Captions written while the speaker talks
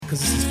Cause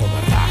this is for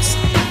the raza.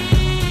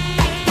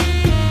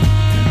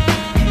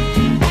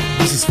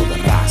 This is for the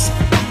raza.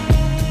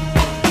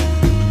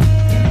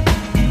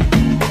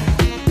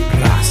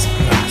 Raza,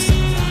 raza,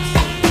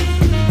 raza.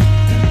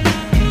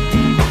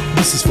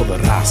 This is for the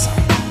raza.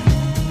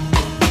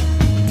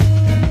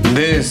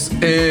 This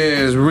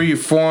is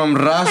Reform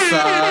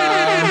Raza.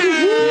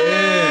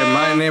 Yeah,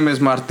 my name is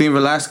Martin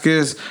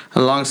Velasquez,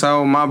 alongside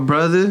with my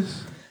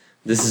brothers.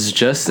 This is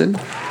Justin.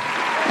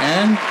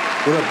 And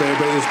What up,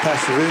 everybody? It's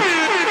Pastor Vic.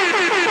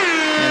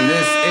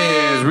 this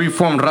is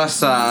Reform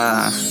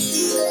Raza.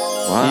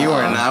 Wow. You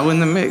are now in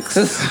the mix.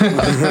 Wow,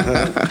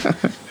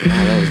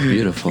 that was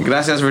beautiful.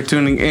 Gracias for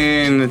tuning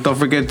in. Don't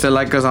forget to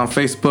like us on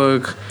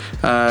Facebook,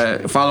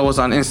 follow us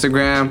on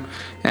Instagram,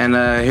 and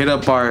hit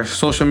up our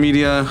social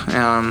media.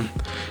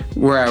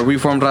 We're at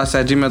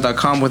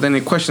reformraza@gmail.com with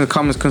any questions,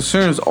 comments,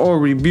 concerns, or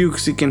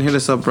rebukes. You can hit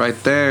us up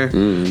right there.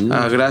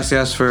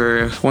 Gracias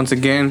for once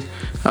again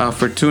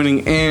for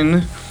tuning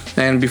in.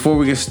 And before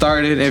we get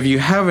started, if you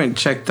haven't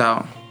checked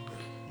out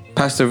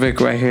Pastor Vic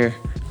right here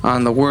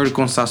on the Word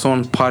con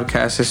Sazon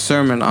podcast, his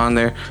sermon on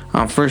there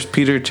on 1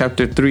 Peter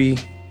chapter 3.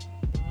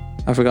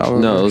 I forgot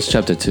what No, it was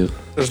chapter 2. It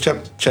was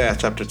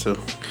chapter 2.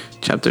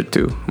 Chapter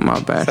 2. My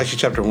It's bad. actually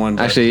chapter 1.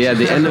 but- Actually, yeah,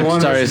 the end of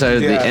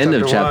the end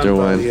of chapter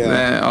 1. but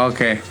yeah.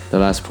 Okay. The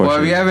last portion.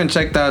 Well, if you haven't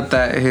checked out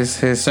that his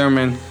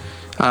sermon,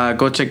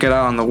 go check it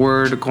out on the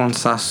Word con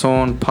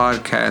Sazon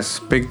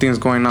podcast. Big things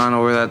going on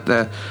over at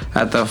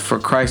the For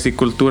Christ y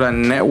Cultura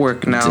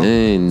network now.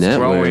 Dang, It's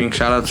network. growing.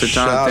 Shout out to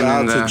Jonathan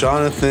Shout out to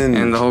Jonathan.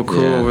 and the whole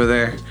crew Yeah. over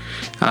there.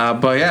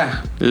 But yeah,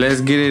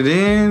 let's get it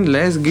in.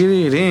 Let's get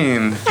it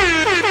in.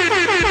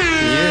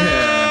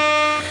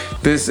 Yeah.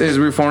 This is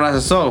Reform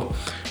Raza. So,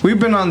 we've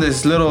been on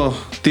this little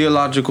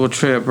theological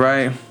trip,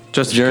 right?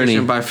 Justification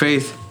Journey. by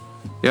faith.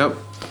 Yep.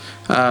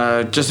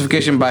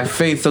 Justification by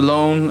faith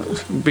alone,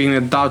 being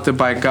adopted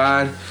by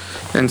God.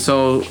 And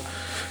so,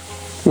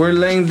 we're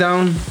laying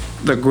down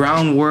the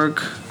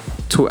groundwork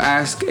to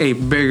ask a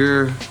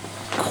bigger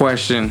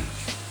question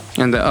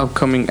in the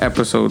upcoming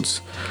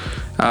episodes.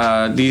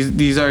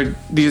 These are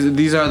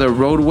the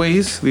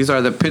roadways. These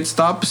are the pit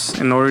stops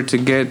in order to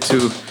get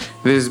to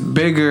this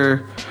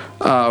bigger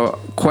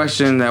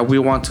question that we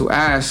want to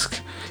ask.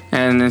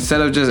 And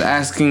instead of just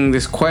asking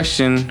this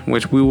question,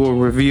 which we will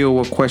reveal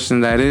what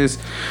question that is,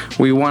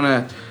 we want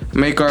to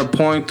make our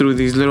point through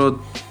these little,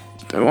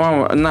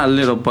 well, not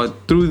little,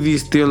 but through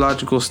these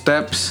theological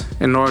steps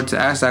in order to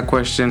ask that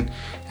question.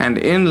 And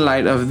in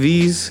light of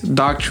these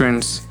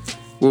doctrines,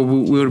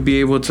 we'll be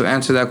able to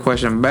answer that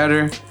question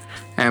better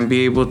and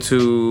be able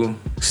to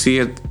see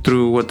it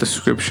through what the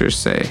scriptures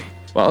say.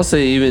 Well, I'll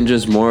say even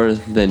just more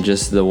than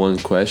just the one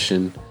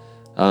question.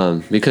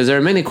 Because there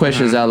are many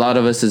questions that a lot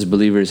of us as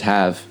believers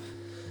have.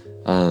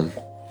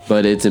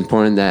 But it's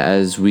important that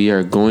as we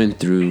are going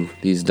through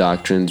these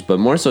doctrines, but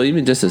more so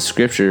even just the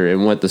scripture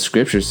and what the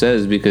scripture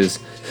says, because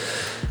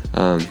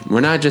we're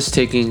not just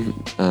taking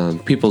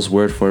people's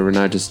word for it. We're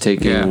not just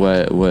taking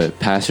what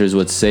pastors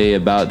would say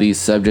about these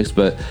subjects,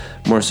 but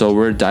more so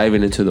we're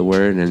diving into the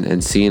word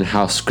and seeing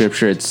how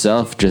scripture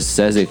itself just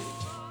says it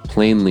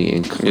plainly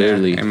and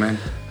clearly. Yeah, amen.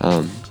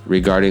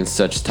 Regarding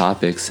such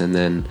topics. And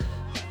then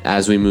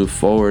as we move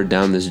forward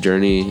down this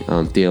journey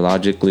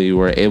theologically,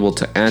 we're able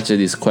to answer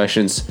these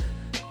questions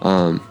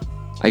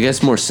I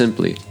guess more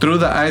simply Through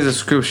the eyes of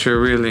scripture,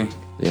 really.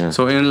 Yeah.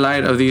 So in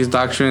light of these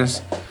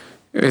doctrines,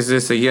 is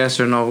this a yes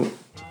or no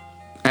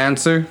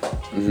answer?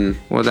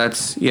 Well,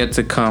 that's yet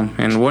to come.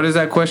 And what is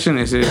that question?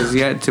 It is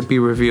yet to be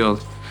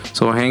revealed.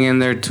 So hang in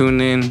there,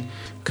 tune in,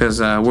 because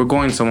we're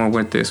going somewhere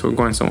with this.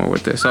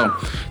 So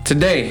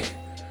today,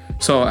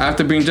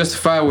 after being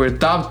justified, we're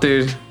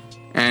adopted.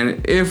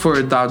 And if we're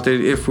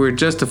adopted, if we're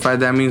justified,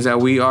 that means that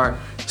we are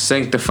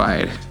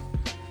sanctified.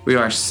 We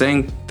are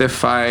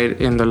sanctified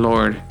in the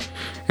Lord.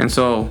 And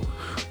so,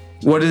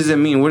 what does it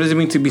mean? What does it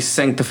mean to be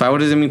sanctified? What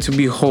does it mean to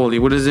be holy?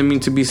 What does it mean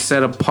to be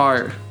set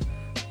apart?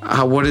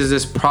 What is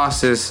this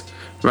process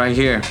right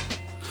here?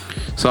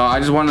 So I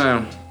just want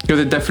to give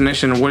the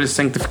definition of what is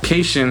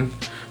sanctification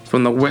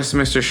from the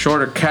Westminster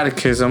Shorter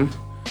Catechism,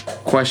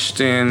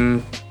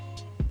 question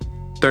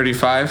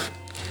 35.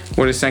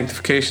 What is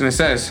sanctification? It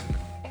says,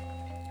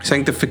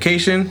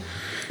 sanctification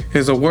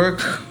is a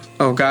work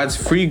of God's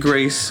free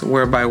grace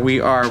whereby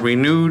we are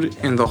renewed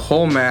in the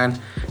whole man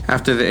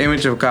after the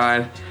image of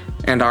God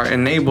and are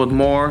enabled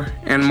more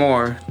and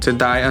more to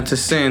die unto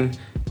sin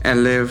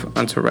and live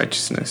unto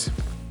righteousness.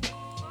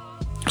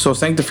 So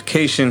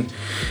sanctification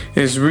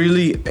is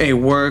really a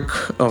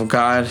work of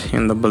God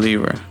in the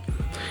believer.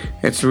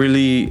 It's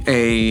really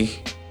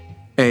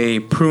a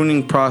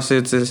pruning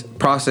process.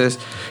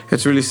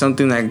 It's really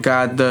something that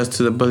God does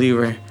to the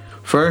believer.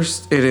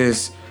 First, it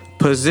is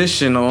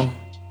positional,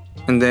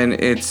 and then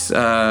it's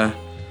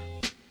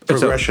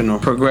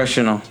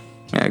progressional.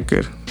 Yeah,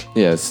 good.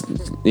 Yes.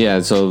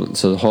 Yeah. So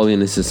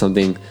holiness is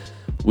something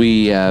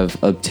we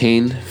have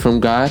obtained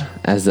from God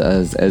as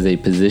a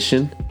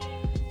position,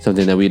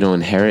 something that we don't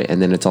inherit,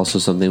 and then it's also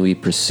something we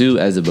pursue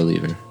as a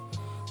believer.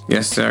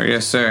 Yes,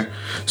 sir.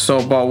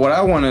 So, but what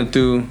I want to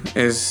do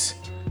is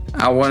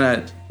I want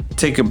to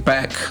take it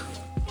back.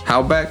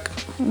 How back?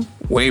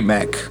 Way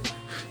back.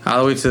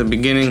 All the way to the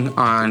beginning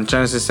on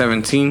Genesis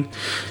 17.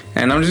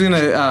 And I'm just going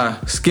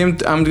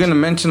to I'm going to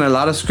mention a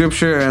lot of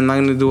scripture, and I'm not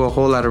going to do a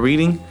whole lot of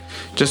reading,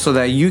 just so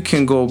that you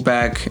can go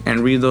back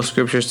and read those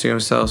scriptures to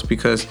yourselves,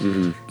 because,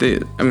 like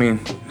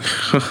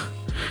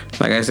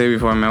I said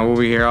before, man, we'll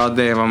be here all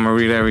day if I'm going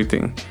to read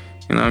everything.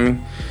 You know what I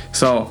mean?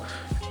 So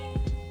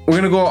we're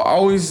going to go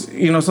always,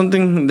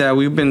 something that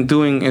we've been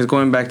doing is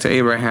going back to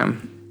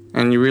Abraham.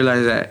 And you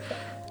realize that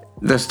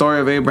the story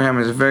of Abraham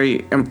is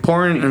very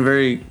important and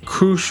very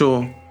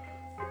crucial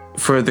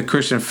for the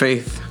Christian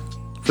faith,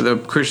 for the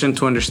Christian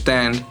to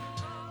understand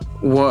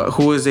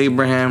who is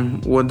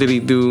Abraham, what did he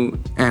do,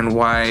 and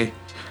why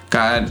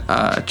God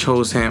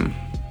chose him,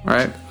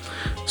 right?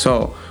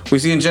 So we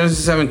see in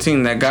Genesis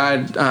 17 that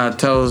God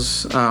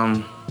tells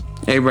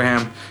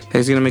Abraham that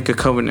he's going to make a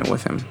covenant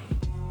with him.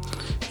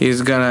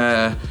 He's going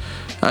to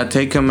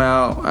take him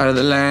out of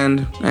the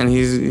land, and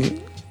he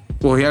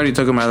already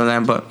took him out of the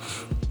land, but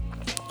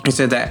he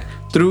said that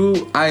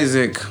through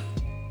Isaac,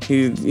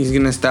 he's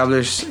going to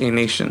establish a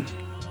nation.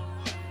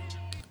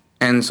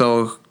 And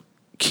so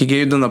he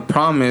gave them the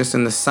promise,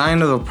 and the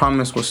sign of the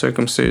promise was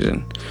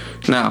circumcision.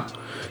 Now,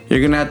 you're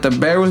going to have to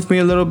bear with me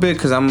a little bit,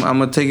 because I'm going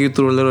to take you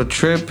through a little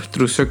trip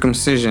through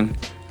circumcision.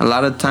 A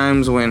lot of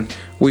times when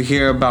we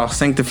hear about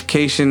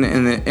sanctification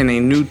in a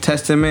New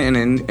Testament,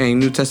 in a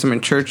New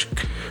Testament church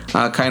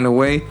kind of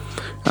way,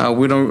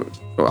 we don't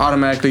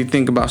automatically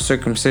think about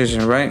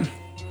circumcision, right?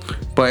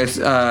 But it's,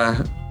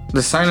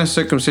 the sign of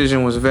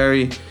circumcision was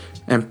very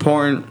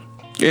important.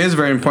 It is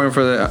very important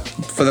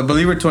for the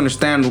believer to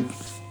understand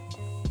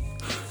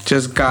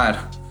just God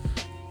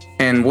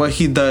and what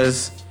he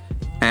does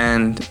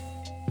and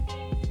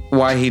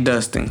why he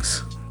does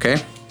things.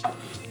 Okay?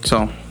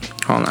 So,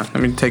 hold on. Let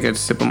me take a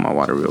sip of my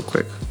water real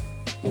quick.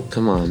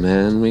 Come on,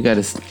 man. We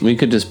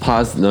could just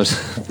pause. No.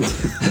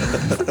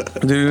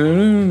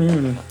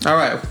 All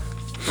right.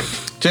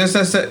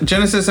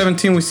 Genesis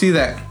 17, we see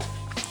that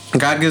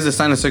God gives the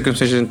sign of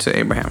circumcision to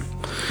Abraham.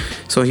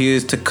 So he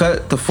is to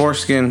cut the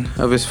foreskin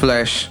of his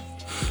flesh,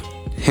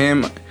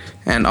 him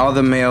and all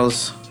the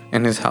males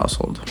in his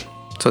household.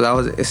 So that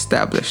was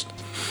established.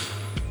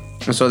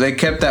 And so they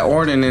kept that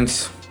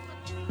ordinance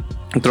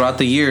throughout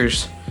the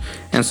years.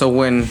 And so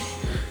when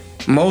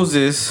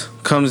Moses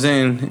comes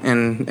in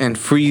and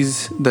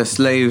frees the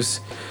slaves,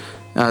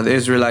 the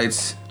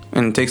Israelites,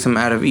 and takes them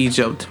out of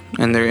Egypt,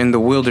 and they're in the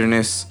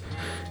wilderness,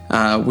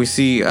 we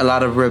see a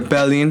lot of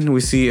rebellion.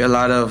 We see a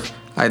lot of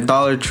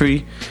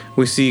idolatry.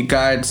 We see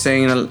God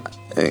saying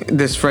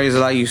this phrase a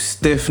lot: "You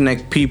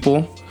stiff-necked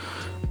people."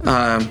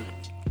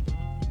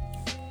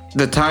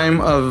 The time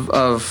of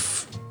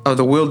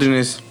the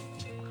wilderness,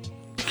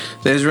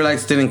 the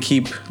Israelites didn't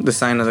keep the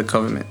sign of the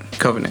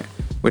covenant,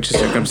 which is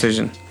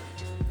circumcision.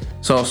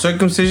 So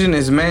circumcision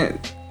is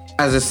meant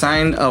as a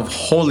sign of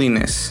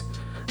holiness,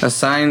 a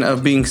sign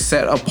of being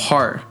set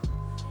apart.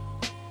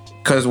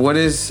 Because what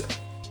is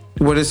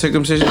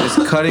circumcision? Is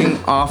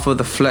cutting off of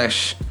the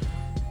flesh.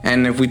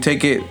 And if we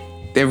take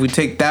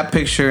that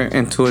picture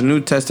into a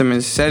New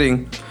Testament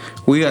setting,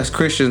 we as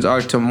Christians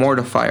are to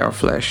mortify our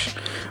flesh.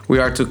 We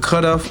are to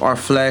cut off our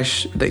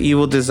flesh, the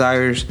evil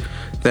desires,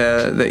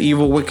 the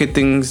evil wicked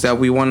things that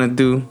we want to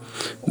do,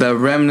 the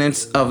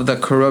remnants of the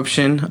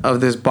corruption of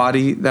this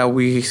body that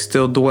we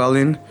still dwell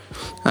in.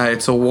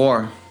 It's a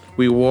war.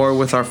 We war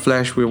with our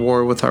flesh, we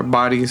war with our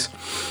bodies.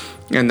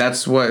 And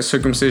that's what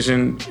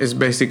circumcision is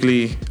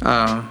basically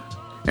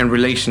in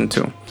relation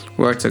to.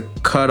 We are to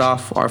cut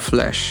off our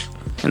flesh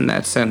in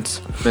that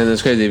sense. Man,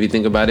 that's crazy. If you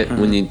think about it,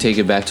 when you take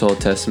it back to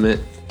Old Testament,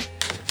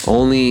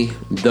 only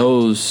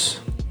those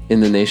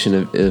in the nation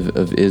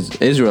of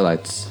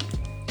Israelites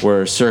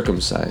were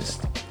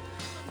circumcised.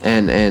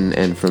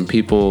 And from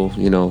people,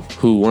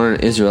 who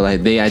weren't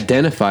Israelite, they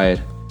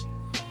identified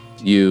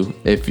you.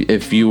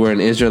 If you were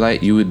an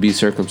Israelite, you would be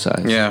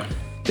circumcised. Yeah.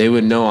 They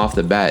would know off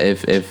the bat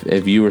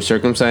if you were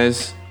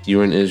circumcised, you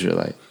were an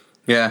Israelite.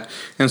 Yeah.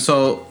 And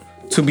so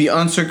to be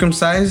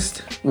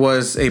uncircumcised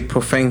was a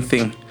profane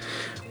thing,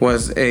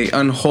 was a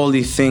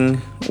unholy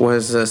thing,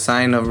 was a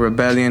sign of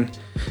rebellion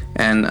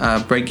and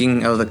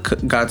breaking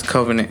of God's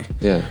covenant.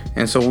 Yeah.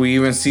 And so we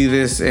even see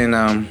this in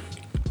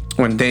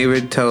when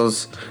David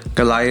tells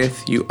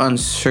Goliath, "You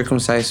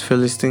uncircumcised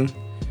Philistine."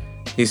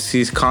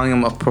 He's calling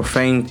him a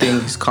profane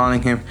thing. He's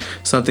calling him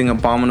something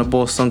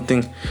abominable,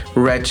 something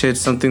wretched,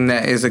 something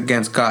that is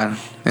against God.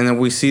 And then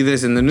we see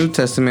this in the New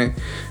Testament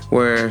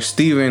where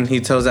Stephen, he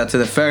tells that to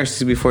the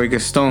Pharisees before he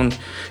gets stoned.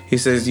 He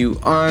says, "You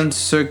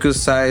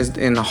uncircumcised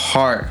in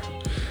heart.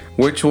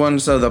 Which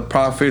ones of the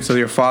prophets of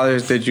your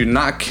fathers did you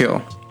not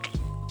kill?"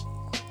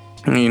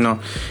 And,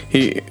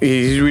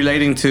 he's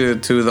relating to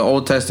the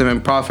Old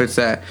Testament prophets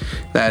that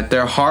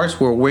their hearts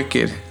were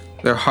wicked.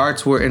 Their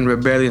hearts were in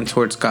rebellion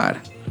towards God.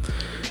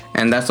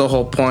 And that's the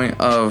whole point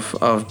of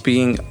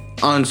being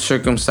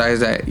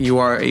uncircumcised, that you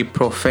are a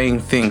profane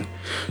thing.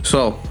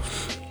 So,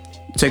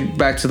 take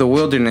back to the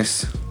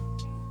wilderness.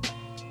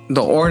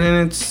 The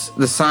ordinance,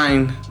 the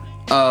sign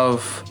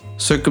of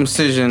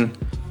circumcision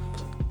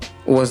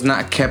was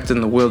not kept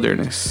in the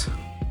wilderness.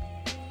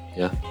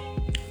 Yeah.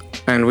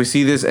 And we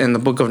see this in the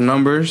book of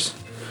Numbers,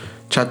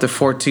 chapter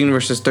 14,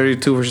 verses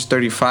 32, verses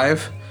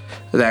 35,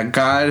 that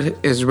God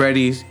is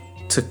ready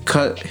to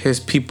cut his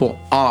people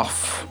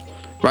off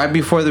right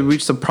before they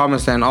reach the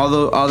promised land.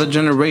 All the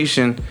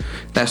generation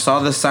that saw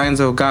the signs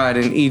of God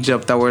in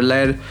Egypt, that were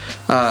led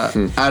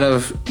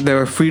they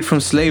were freed from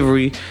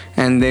slavery,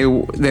 and they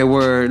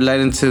were led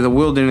into the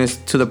wilderness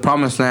to the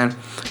promised land.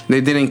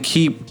 They didn't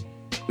keep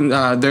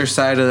their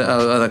side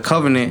of the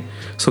covenant.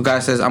 So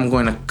God says, I'm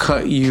going to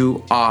cut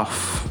you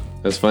off.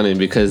 That's funny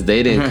because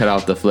they didn't cut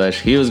off the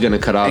flesh. He was going to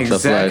cut off the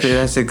flesh.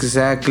 That's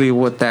exactly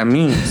what that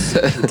means.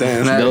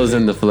 Damn. Those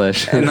in the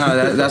flesh.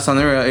 No, that's on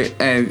the real.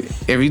 And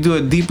if you do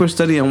a deeper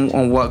study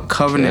on what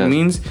covenant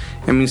means,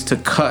 it means to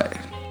cut.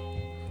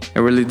 It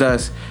really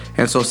does.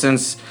 And so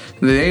since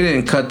they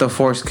didn't cut the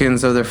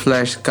foreskins of their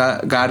flesh,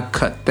 God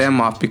cut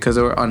them off because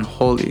they were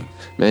unholy.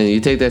 Man,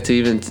 you take that to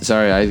even...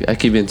 Sorry, I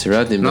keep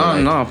interrupting.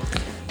 No.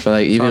 But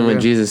like even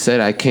when Jesus said,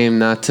 "I came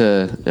not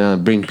to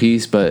bring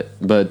peace, but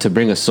to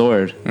bring a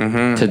sword,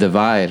 to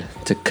divide,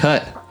 to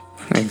cut."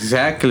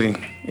 Exactly.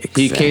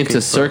 He came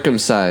to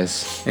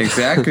circumcise.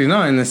 Exactly.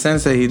 No, in the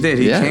sense that he did.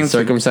 He came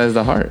circumcise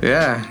the heart.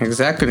 Yeah,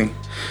 exactly.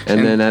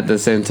 And then at the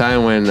same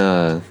time, when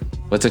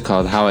what's it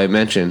called? How I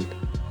mentioned,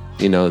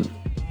 the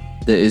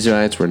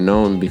Israelites were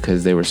known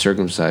because they were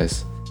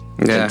circumcised.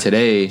 Yeah. And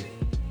today,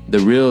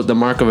 the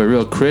mark of a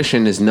real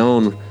Christian is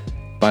known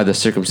by the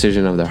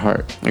circumcision of their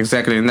heart.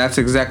 Exactly, and that's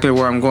exactly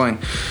where I'm going.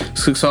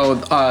 So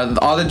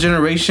all the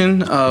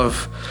generation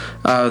of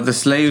the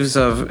slaves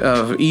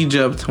of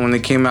Egypt, when they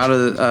came out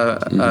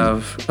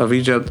of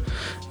Egypt,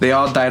 they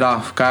all died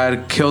off.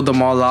 God killed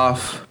them all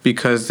off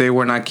because they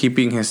were not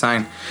keeping his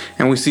sign.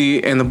 And we see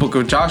in the book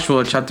of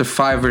Joshua, chapter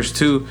 5, verse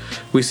 2,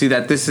 we see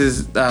that this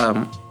is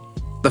the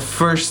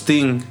first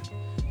thing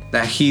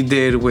that he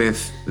did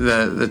with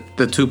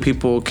the two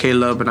people,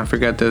 Caleb and I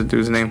forgot the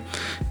dude's name,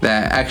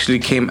 that actually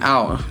came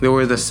out. They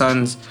were the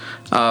sons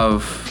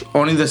of the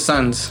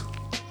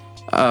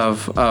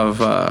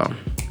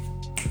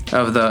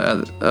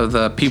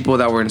people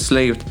that were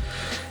enslaved.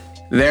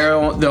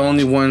 They're the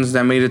only ones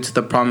that made it to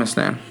the promised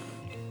land,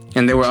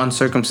 and they were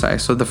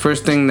uncircumcised. So the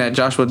first thing that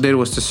Joshua did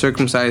was to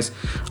circumcise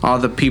all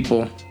the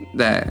people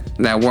that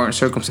weren't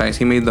circumcised.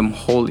 He made them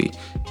holy.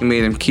 He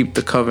made them keep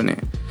the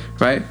covenant,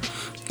 right?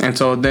 And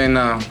so then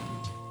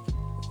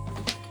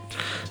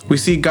we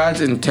see God's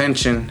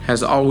intention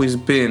has always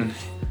been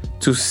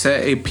to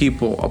set a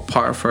people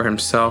apart for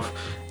himself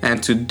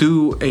and to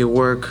do a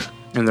work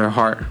in their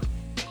heart.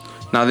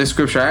 Now this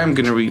scripture I am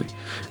going to read,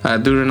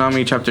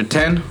 Deuteronomy chapter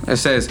 10. It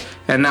says,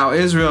 "And now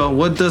Israel,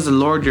 what does the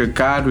Lord your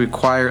God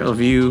require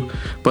of you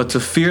but to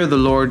fear the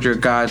Lord your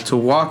God, to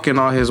walk in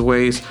all his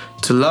ways,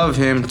 to love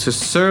him, to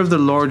serve the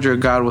Lord your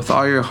God with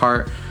all your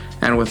heart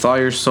and with all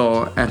your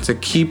soul, and to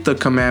keep the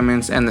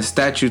commandments and the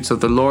statutes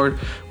of the Lord,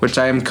 which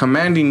I am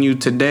commanding you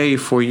today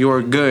for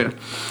your good.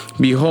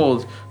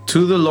 Behold,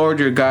 to the Lord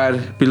your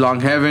God belong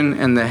heaven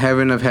and the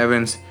heaven of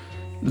heavens,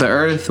 the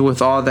earth with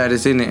all that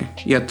is in it.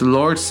 Yet the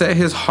Lord set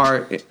his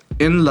heart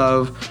in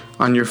love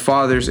on your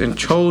fathers and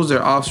chose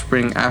their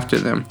offspring after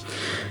them.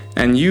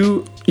 And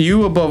you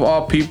above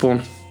all people,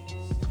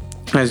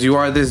 as you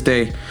are this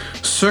day,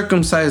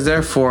 circumcise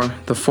therefore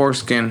the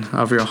foreskin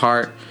of your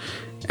heart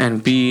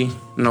and be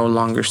no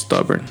longer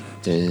stubborn."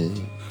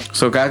 Dang.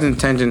 So God's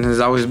intention has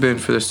always been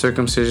for the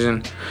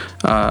circumcision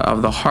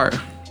of the heart,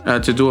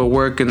 to do a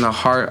work in the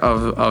heart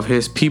of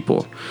his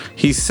people.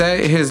 He set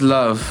his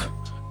love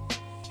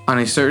on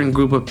a certain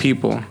group of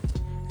people,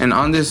 and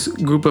on this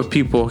group of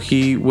people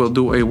he will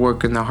do a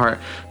work in the heart,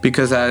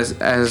 because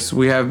as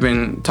we have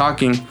been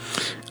talking,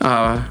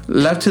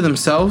 left to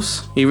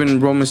themselves, even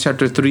Romans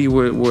chapter 3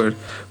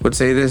 would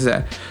say this,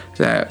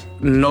 that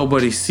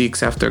nobody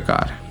seeks after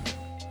God.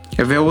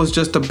 If it was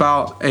just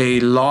about a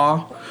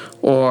law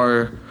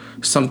or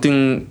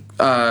something,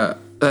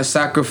 a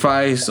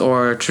sacrifice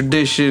or a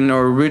tradition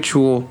or a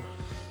ritual,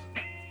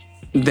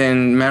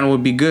 then man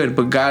would be good.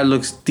 But God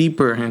looks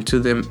deeper into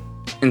the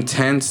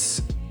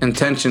intentions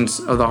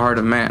of the heart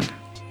of man.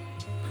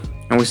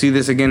 And we see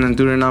this again in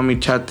Deuteronomy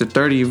chapter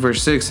 30,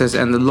 verse 6 says,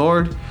 "And the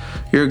Lord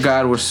your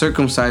God will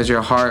circumcise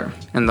your heart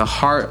and the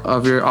heart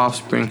of your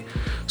offspring,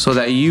 so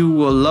that you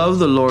will love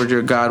the Lord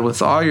your God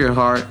with all your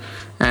heart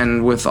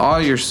and with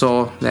all your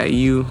soul, that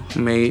you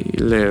may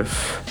live."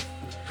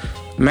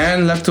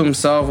 Man left to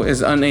himself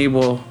is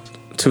unable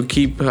to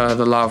keep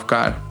the law of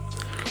God.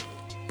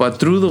 But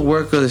through the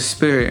work of the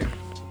Spirit,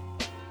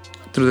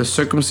 through the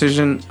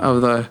circumcision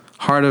of the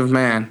heart of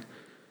man,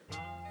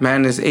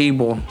 man is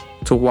able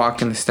to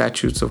walk in the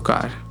statutes of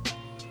God.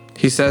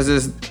 He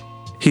says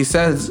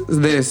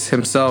this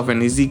himself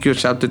in Ezekiel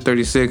chapter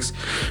 36,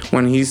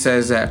 when he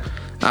says that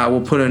I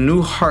will put a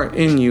new heart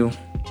in you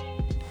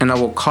and I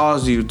will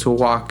cause you to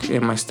walk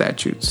in my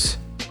statutes.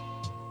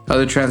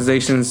 Other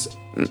translations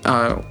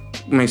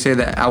may say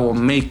that I will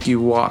make you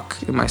walk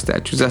in my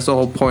statutes. That's the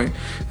whole point,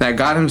 that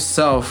God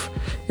himself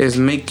is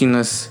making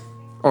us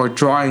or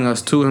drawing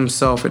us to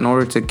himself in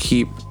order to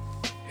keep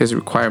his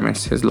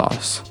requirements, his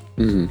laws.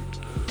 Mm-hmm.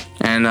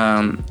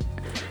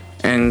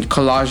 and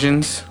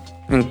Colossians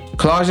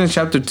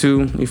chapter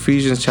 2,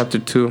 Ephesians chapter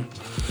 2,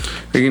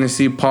 you're gonna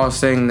see Paul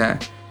saying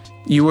that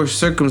you were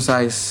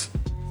circumcised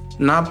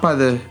not by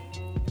the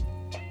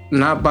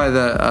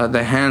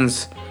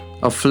hands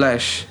of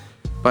flesh,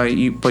 but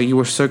you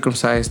were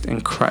circumcised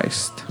in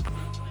Christ.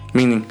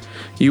 Meaning,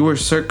 you were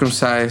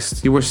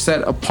circumcised, you were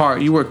set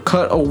apart, you were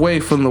cut away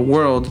from the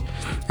world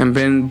and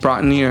been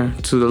brought near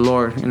to the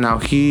Lord. And now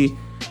He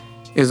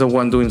is the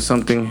one doing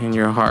something in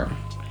your heart.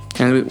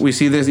 And we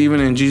see this even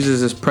in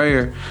Jesus'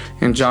 prayer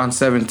in John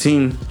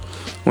 17,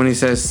 when He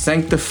says,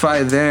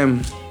 sanctify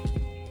them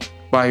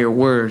by your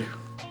word.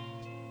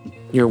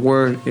 Your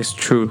word is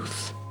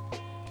truth.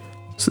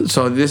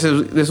 So this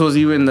was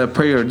even the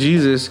prayer of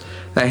Jesus,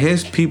 that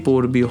His people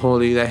would be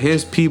holy, that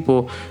His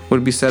people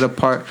would be set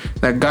apart,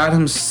 that God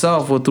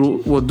Himself will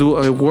do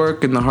a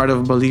work in the heart of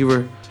a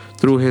believer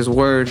through His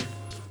word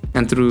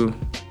and through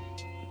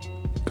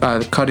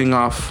cutting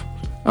off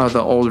the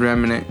old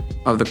remnant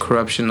of the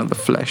corruption of the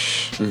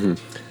flesh. Mm-hmm.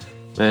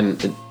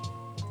 And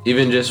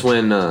even just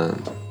when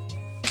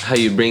how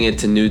you bring it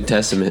to New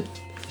Testament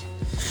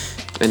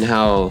and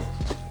how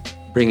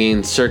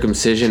bringing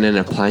circumcision and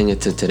applying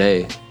it to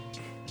today.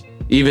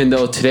 Even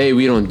though today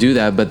we don't do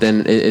that, but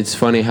then it's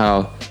funny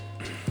how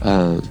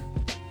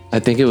I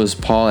think it was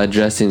Paul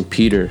addressing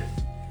Peter,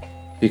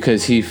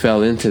 because he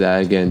fell into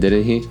that again,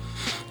 didn't he?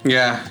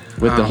 Yeah.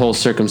 With the whole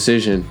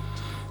circumcision.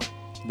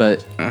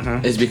 But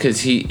it's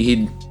because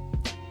he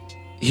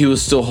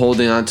was still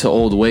holding on to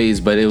old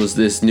ways, but it was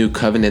this new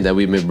covenant that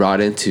we've been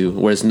brought into,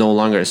 where it's no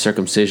longer a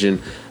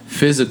circumcision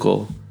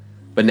physical,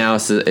 but now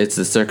it's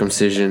the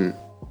circumcision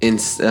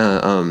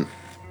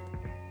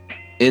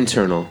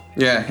internal.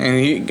 Yeah,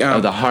 and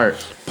of the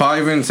heart. Paul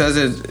even says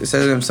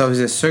it himself. He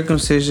says,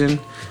 circumcision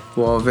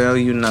will avail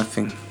you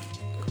nothing.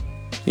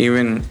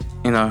 Even,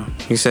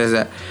 he says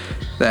that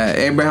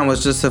Abraham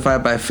was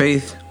justified by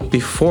faith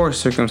before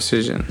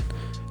circumcision.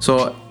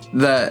 So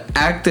the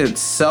act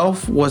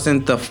itself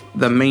wasn't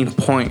the main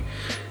point.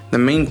 The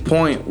main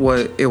point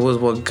was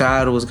what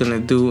God was going to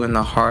do in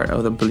the heart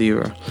of the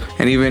believer.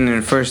 And even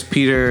in 1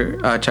 Peter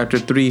chapter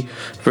 3,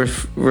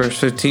 verse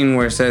 15,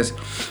 where it says,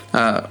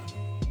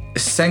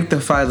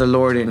 sanctify the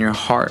Lord in your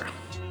heart.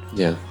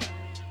 Yeah.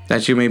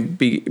 That you may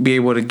be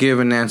able to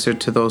give an answer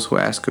to those who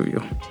ask of you.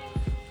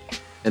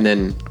 And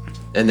then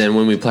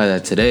when we apply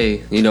that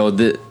today,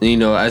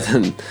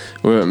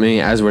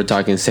 as we're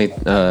talking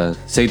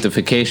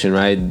sanctification,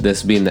 right?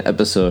 This being the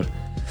episode,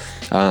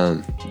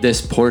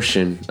 this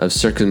portion of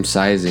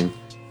circumcision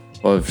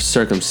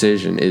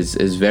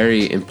is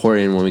very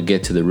important when we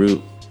get to the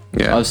root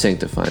of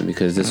sanctifying,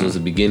 because this was the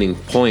beginning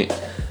point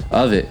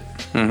of it.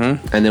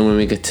 Mm-hmm. And then when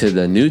we get to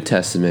the New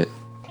Testament,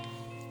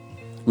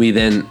 we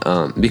then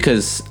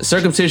because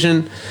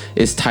circumcision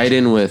is tied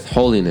in with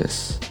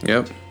holiness.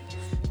 Yep.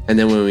 And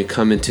then when we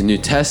come into New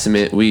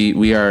Testament, we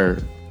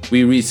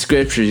read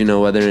scriptures,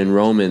 whether in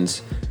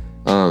Romans,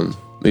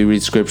 we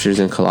read scriptures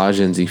in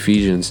Colossians,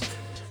 Ephesians,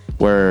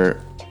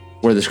 where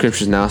the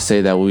scriptures now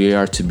say that we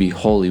are to be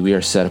holy, we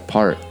are set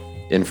apart.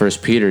 In 1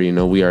 Peter,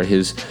 we are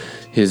his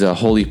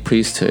holy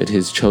priesthood,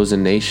 His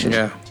chosen nation.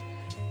 Yeah.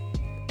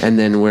 And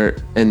then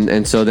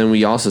so then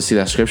we also see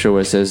that scripture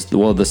where it says,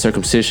 well, the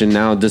circumcision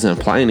now doesn't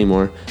apply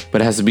anymore, but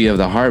it has to be of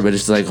the heart. But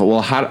it's like,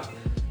 well,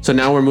 so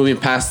now we're moving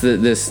past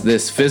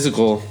this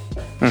physical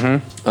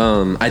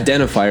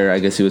identifier, I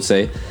guess you would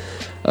say,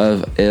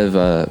 of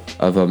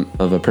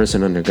a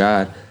person under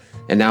God,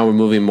 and now we're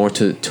moving more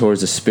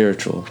towards the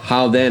spiritual.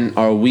 How then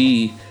are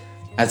we,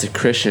 as a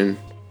Christian,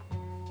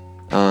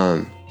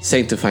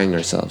 sanctifying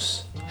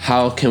ourselves?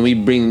 How can we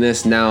bring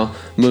this now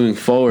moving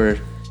forward?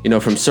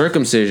 From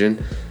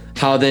circumcision,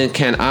 how then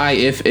can I,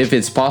 if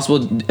it's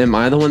possible, am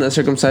I the one that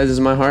circumcises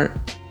my heart?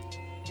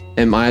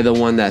 Am I the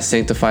one that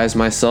sanctifies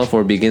myself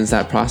or begins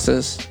that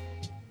process?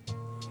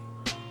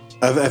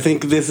 I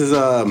think this is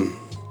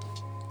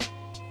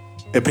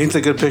it paints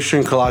a good picture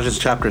in Colossians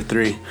chapter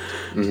 3,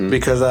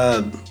 because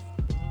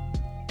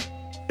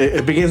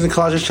it begins in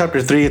Colossians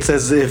chapter 3. It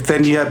says, if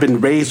then you have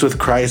been raised with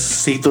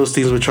Christ, seek those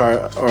things which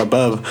are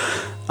above.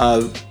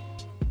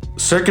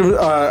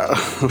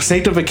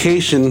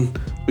 Sanctification,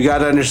 we got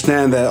to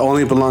understand that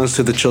only belongs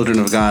to the children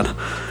of God.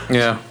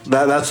 Yeah.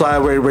 That's why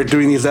we're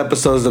doing these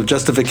episodes of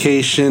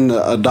justification,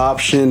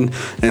 adoption,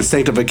 and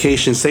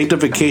sanctification.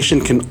 Sanctification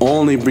can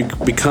only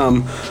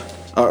become,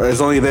 or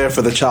is only there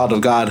for the child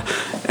of God.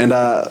 And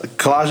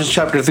Colossians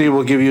chapter 3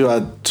 will give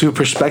you two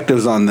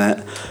perspectives on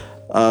that.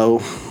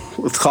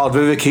 It's called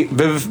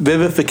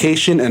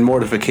vivification and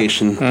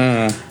mortification.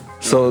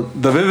 So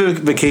the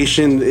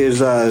vivification is,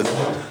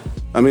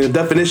 the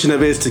definition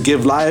of it is to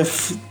give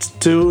life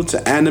to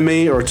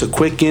animate or to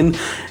quicken.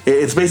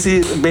 It's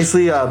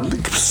basically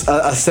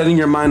setting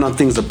your mind on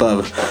things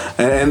above,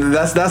 and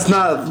that's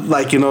not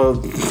like, you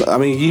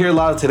hear a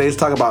lot of today's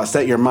talk about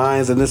set your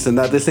minds and this and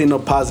that. This ain't no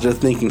positive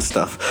thinking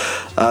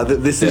stuff.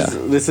 This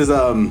is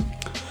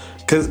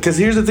Because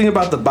here's the thing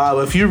about the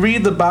Bible. If you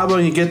read the Bible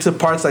and you get to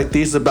parts like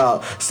these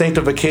about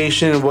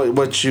sanctification,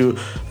 what you,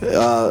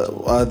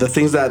 the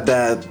things that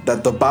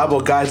the Bible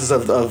guides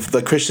us of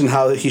the Christian,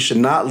 how he should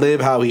not live,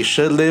 how he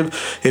should live.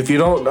 If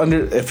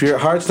your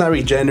heart's not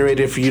regenerated,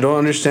 if you don't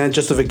understand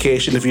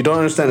justification, if you don't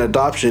understand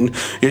adoption,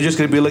 you're just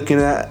going to be looking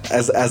at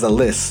as a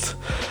list.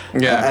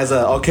 Yeah.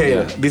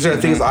 These are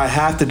the things I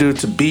have to do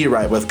to be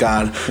right with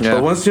God. Yeah.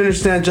 But once you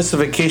understand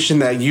justification,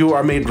 that you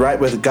are made right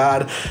with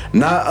God,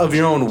 not of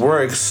your own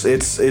works,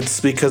 it's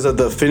because of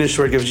the finished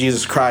work of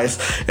Jesus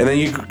Christ. And then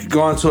you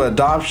go on to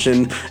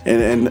adoption,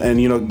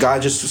 and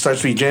God just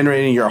starts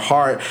regenerating your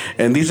heart.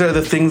 And these are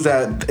the things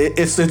that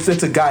it's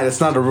a guide. It's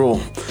not a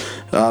rule.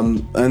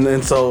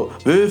 And so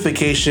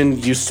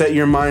vivification, you set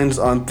your minds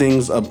on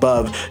things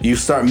above. You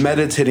start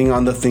meditating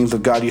on the things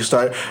of God. You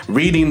start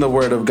reading the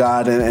Word of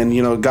God,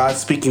 and God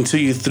speaking to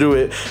you through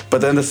it. But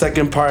then the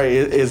second part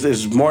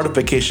is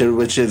mortification,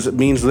 which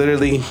means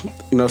literally,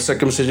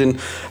 circumcision.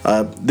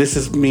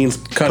 Means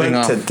cutting put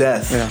off to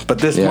death. Yeah. But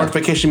this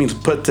mortification means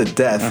put to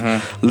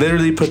death.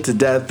 Literally put to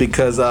death,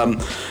 because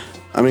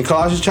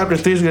Colossians chapter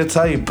 3 is going to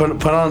tell you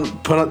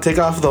take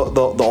off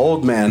the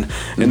old man.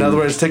 In other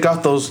words, take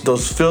off those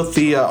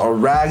filthy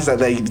rags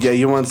that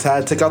you once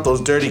had. Take out those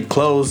dirty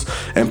clothes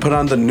and put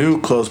on the new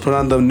clothes. Put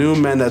on the new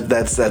man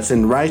that's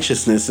in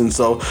righteousness. And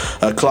so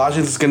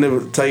Colossians is going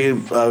to tell you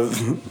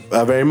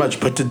very much,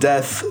 put to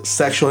death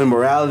sexual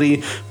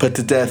immorality, put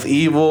to death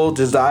evil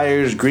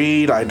desires,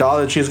 greed,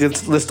 idolatry. It's going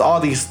to list all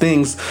these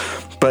things,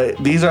 but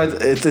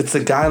it's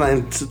a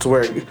guideline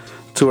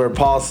to where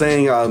Paul's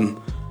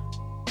saying,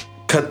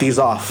 cut these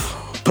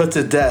off, put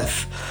to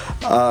death,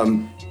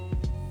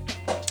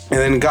 and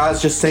then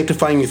God's just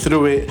sanctifying you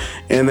through it.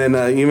 And then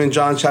even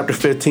John chapter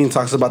 15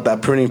 talks about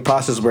that pruning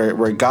process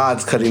where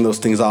God's cutting those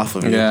things off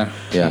of you. Yeah.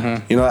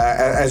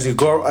 As you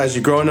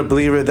grow in a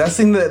believer, that's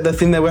the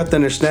thing that we have to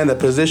understand, that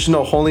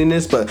positional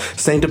holiness, but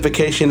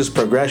sanctification is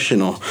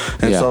progressional.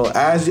 And so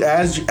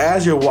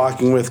as you're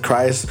walking with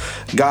Christ,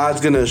 God's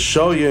gonna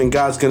show you and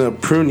God's gonna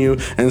prune you,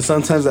 and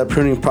sometimes that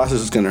pruning process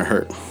is gonna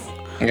hurt.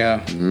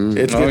 Yeah.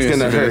 It's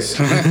gonna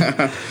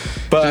hurt.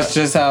 But that's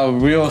just how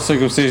real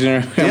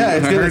circumcision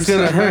it's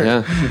gonna hurt.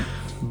 Yeah.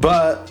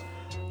 But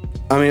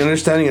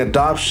understanding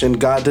adoption,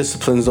 God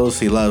disciplines those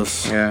he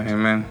loves. Yeah,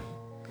 amen.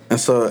 And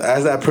so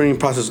as that pruning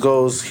process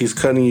goes, he's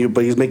cutting you,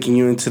 but he's making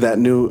you into that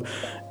new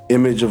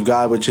image of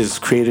God, which is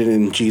created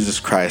in Jesus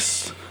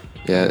Christ.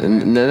 Yeah,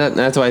 and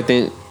that's why I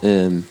think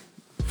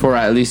for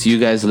at least you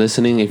guys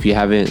listening, if you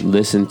haven't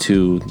listened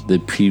to the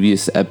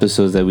previous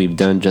episodes that we've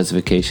done,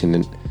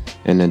 justification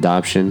and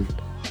adoption,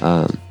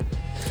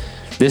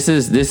 this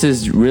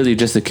is really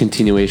just a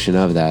continuation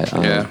of that.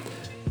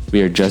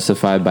 We are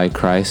justified by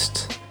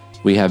Christ.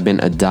 We have been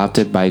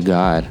adopted by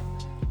God,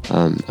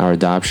 our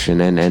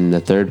adoption, and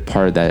the third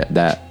part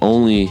that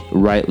only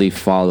rightly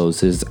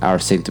follows is our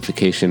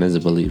sanctification as a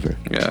believer.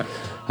 Yeah.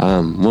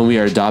 When we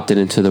are adopted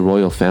into the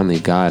royal family,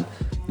 God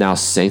now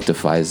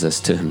sanctifies us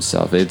to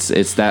himself.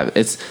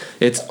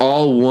 It's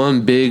all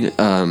one big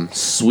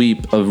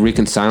sweep of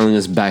reconciling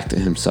us back to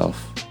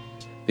himself,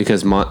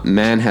 because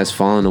man has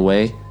fallen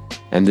away,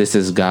 and this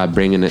is God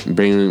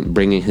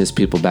bringing his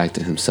people back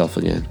to himself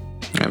again.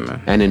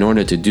 Amen. And in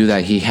order to do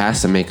that, he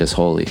has to make us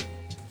holy.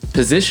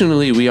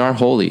 Positionally, we are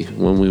holy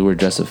when we were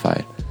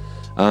justified,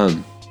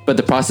 but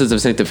the process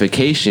of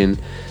sanctification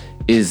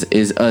is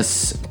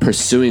us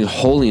pursuing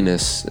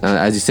holiness.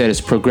 As you said, it's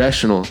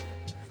progressional,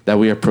 that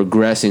we are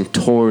progressing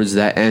towards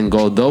that end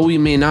goal. Though we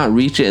may not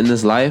reach it in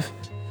this life,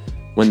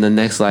 when the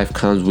next life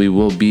comes, we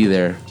will be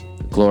there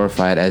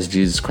glorified as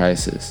Jesus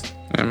Christ is.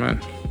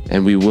 Amen.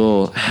 And we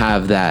will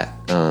have that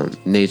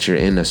nature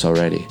in us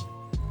already.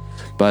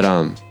 But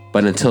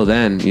until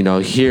then,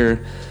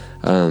 here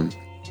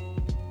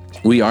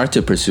we are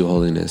to pursue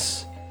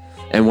holiness.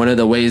 And one of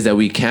the ways that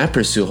we can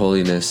pursue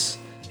holiness,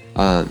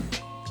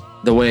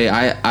 the way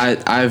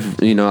I've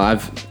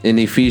in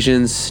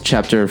Ephesians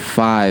chapter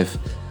 5,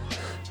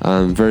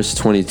 verse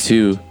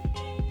 22,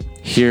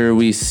 here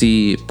we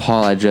see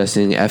Paul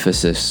addressing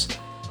Ephesus,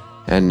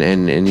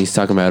 and he's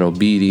talking about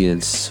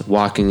obedience,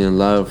 walking in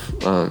love.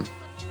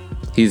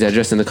 He's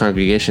addressing the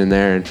congregation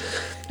there,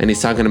 and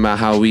he's talking about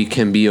how we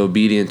can be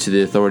obedient to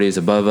the authorities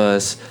above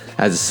us,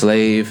 as a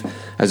slave,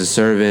 as a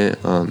servant,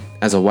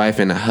 as a wife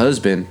and a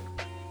husband.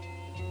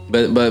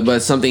 But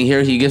something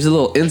here, he gives a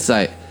little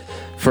insight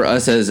for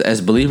us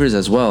as believers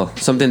as well,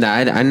 something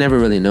that I never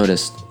really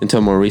noticed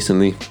until more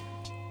recently.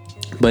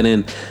 But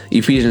in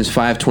Ephesians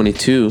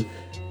 5:22,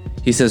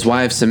 he says,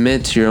 "Wives,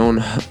 submit to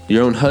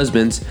your own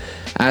husbands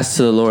as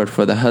to the Lord,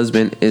 for the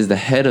husband is the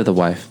head of the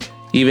wife,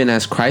 even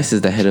as Christ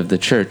is the head of the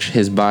church,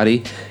 his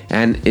body,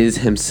 and is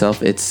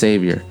himself its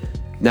savior.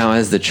 Now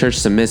as the church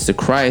submits to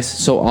Christ,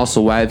 so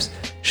also wives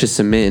should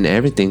submit in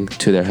everything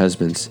to their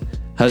husbands.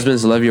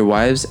 Husbands, love your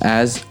wives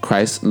as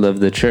Christ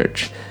loved the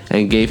church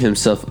and gave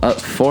himself up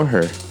for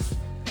her,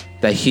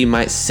 that he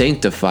might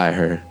sanctify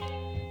her,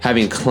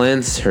 having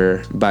cleansed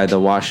her by the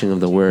washing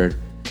of the word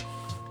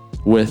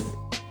with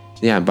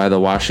by the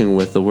washing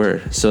with the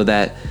word, so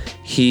that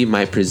he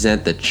might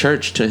present the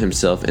church to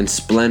himself in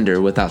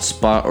splendor, without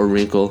spot or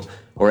wrinkle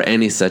or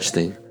any such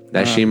thing,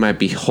 that she might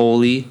be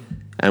holy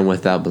and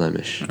without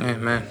blemish.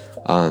 Amen.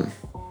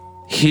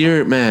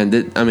 Here, man,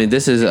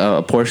 this is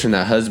a portion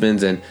that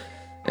husbands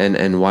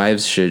and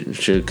wives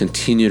should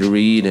continue to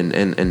read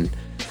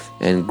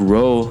and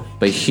grow.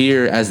 But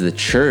here, as the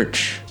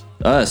church,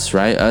 us,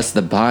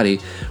 the body,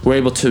 we're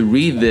able to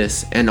read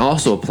this and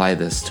also apply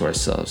this to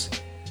ourselves.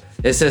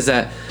 It says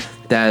that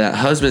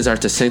husbands are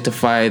to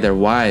sanctify their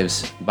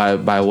wives by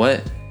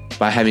what?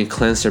 By having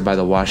cleansed her by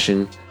the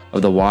washing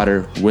of the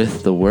water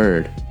with the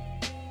word.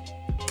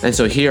 And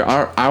so here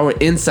our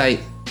insight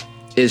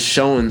is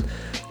shown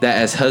that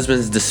as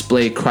husbands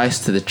display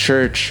Christ to the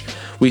church,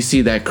 we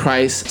see that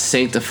Christ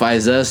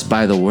sanctifies us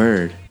by the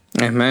word.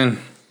 Amen.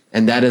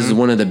 And that is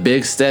one of the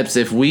big steps.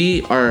 If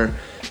we are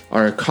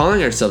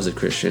calling ourselves a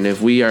Christian,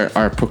 if we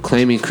are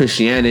proclaiming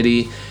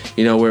Christianity,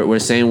 we're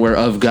saying we're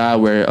of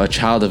God, we're a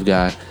child of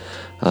God,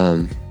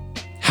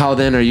 how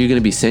then are you going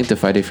to be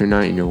sanctified if you're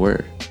not in your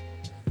word?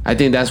 I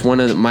think that's one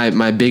of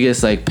my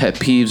biggest pet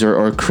peeves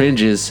or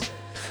cringes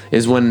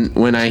is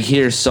when I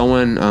hear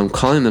someone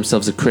calling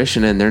themselves a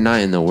Christian and they're not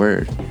in the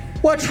word.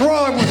 What's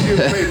wrong with you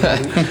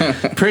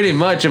people? Pretty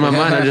much in my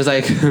mind, I'm just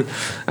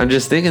I'm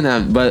just thinking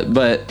that,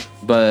 but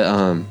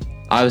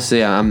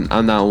obviously I'm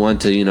not one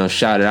to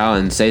shout it out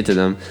and say to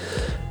them,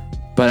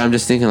 but I'm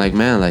just thinking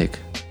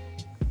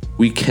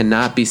we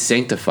cannot be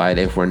sanctified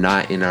if we're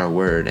not in our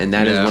word, and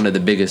that is one of the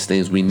biggest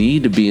things. We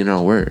need to be in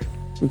our word.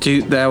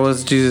 That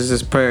was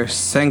Jesus' prayer: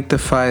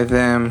 sanctify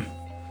them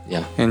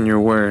in your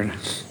word.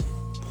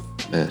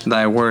 Man.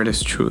 Thy word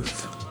is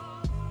truth.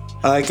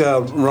 I like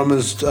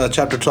Romans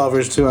chapter 12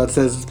 verse 2. It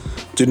says,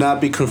 do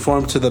not be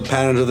conformed to the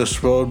pattern of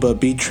this world,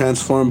 but be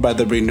transformed by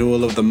the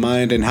renewal of the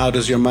mind. And how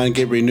does your mind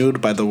get renewed?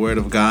 By the word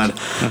of God.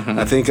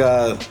 I think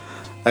I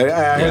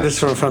heard this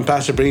from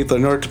Pastor Benito.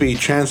 In order to be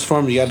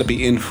transformed, you got to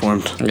be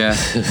informed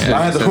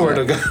by the word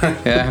of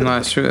God. Yeah, no,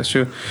 that's true. That's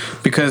true.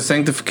 Because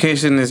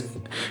sanctification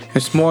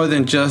it's more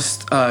than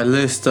just a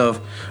list of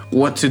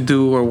what to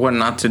do or what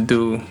not to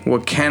do.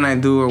 What can I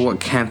do or what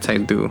can't I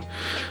do?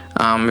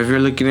 If you're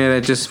looking at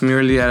it just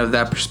merely out of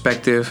that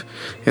perspective,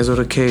 is it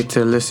okay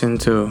to listen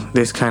to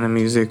this kind of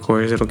music,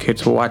 or is it okay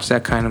to watch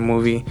that kind of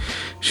movie?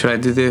 Should I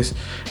do this?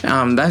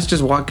 That's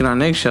just walking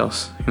on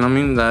eggshells. You know what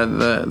I mean?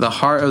 The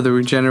heart of the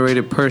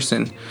regenerated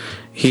person,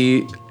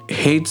 he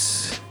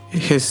hates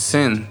his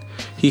sin.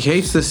 He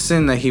hates the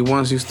sin that he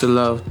once used to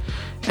love,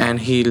 and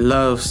he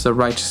loves the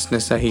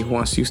righteousness that he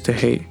once used to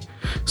hate.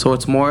 So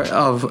it's more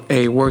of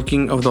a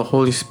working of the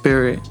Holy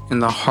Spirit in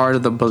the heart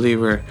of the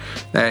believer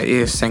that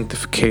is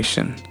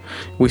sanctification.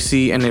 We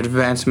see an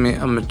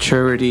advancement of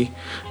maturity,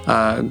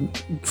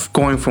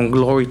 going from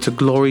glory to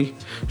glory,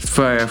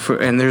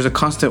 and there's a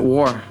constant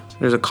war.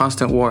 There's a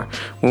constant war.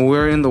 When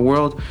we're in the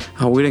world,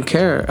 we didn't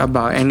care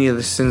about any of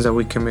the sins that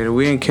we committed.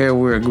 We didn't care if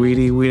we were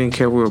greedy. We didn't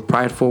care if we were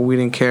prideful. We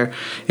didn't care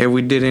if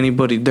we did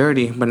anybody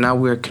dirty. But now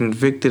we are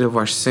convicted of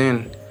our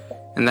sin.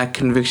 And that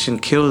conviction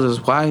kills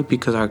us. Why?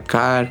 Because our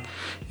God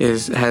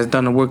has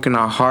done a work in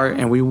our heart,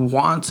 and we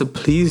want to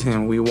please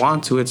Him. We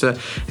want to. It's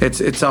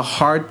a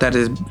heart that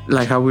is,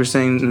 like how we were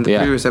saying in the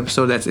previous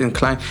episode, that's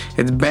inclined.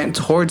 It's bent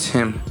towards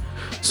Him.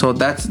 So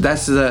that's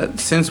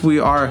since we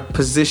are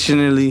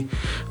positionally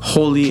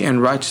holy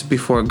and righteous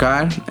before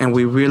God, and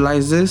we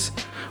realize this,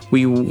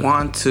 we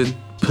want to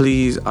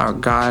please our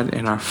God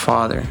and our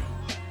Father.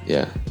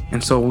 Yeah.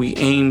 And so we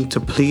aim to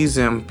please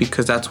Him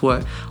because that's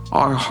what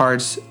our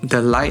hearts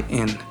delight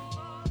in.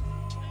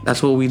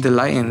 That's what we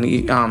delight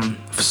in.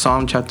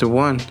 Psalm chapter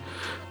 1.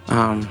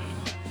 Let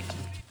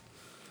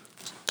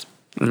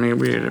me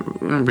read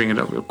it. Let me bring it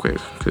up real quick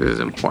because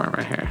it's important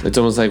right here. It's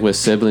almost like with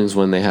siblings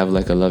when they have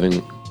a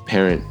loving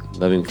parent,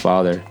 loving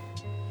father.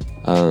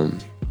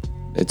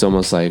 It's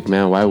almost like,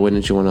 man, why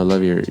wouldn't you want to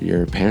love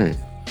your parent?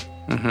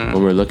 Mm-hmm.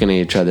 When we're looking at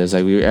each other, it's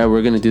like,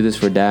 we're going to do this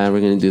for dad. We're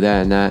going to do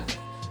that and that.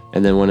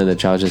 And then one of the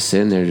child just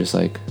sitting there just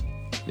like,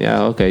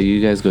 yeah, okay,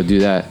 you guys go do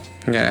that.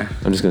 Yeah.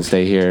 I'm just going to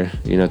stay here,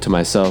 to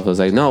myself. I was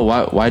like, no,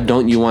 why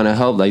don't you want to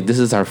help? This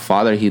is our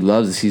Father. He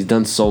loves us. He's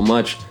done so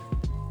much.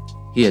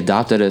 He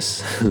adopted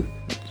us.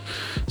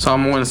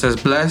 Psalm 1 says,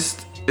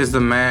 blessed is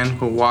the man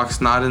who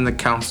walks not in the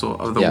counsel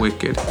of the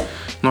wicked,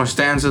 nor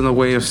stands in the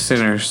way of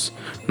sinners,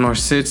 nor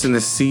sits in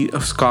the seat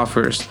of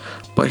scoffers.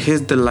 But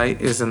his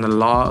delight is in the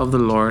law of the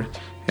Lord,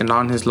 and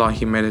on his law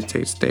he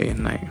meditates day and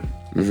night.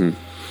 Mm-hmm.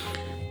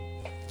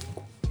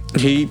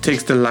 He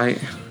takes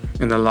delight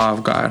in the law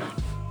of God.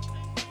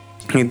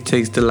 He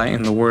takes delight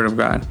in the word of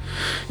God.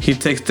 He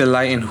takes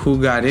delight in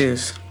who God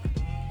is.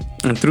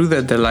 And through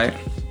that delight,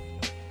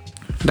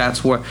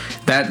 that's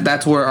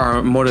where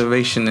our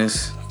motivation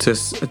is to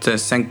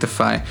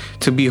sanctify,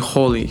 to be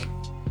holy.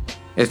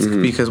 It's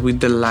because we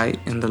delight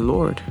in the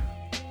Lord.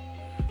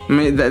 I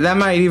mean, that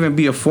might even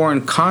be a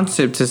foreign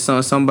concept to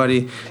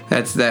somebody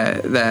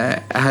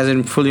that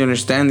hasn't fully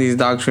understand these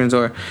doctrines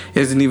or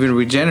isn't even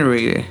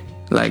regenerated.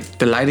 Like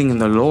delighting in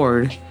the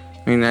Lord,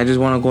 I mean, I just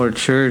want to go to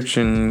church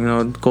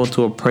and go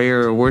to a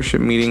prayer or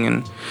worship meeting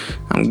and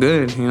I'm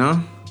good.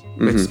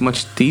 It's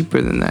much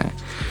deeper than that.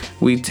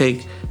 We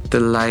take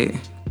delight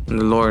in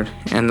the Lord,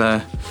 and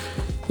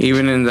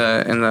even in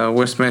the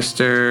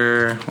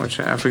Westminster, which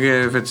I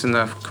forget if it's in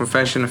the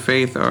Confession of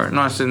Faith or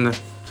no, it's in the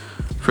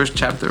first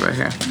chapter right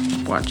here.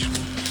 Watch.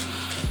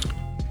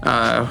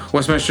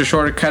 Westminster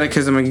Shorter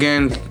Catechism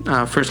again.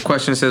 First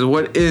question says,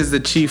 "What is the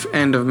chief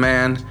end of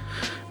man?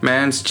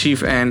 Man's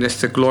chief end is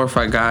to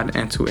glorify God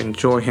and to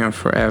enjoy Him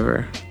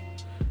forever."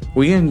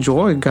 We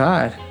enjoy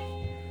God.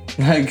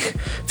 Like,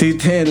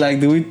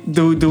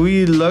 do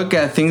we look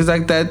at things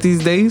like that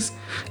these days?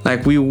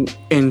 Like, we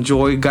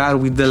enjoy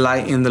God, we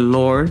delight in the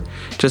Lord,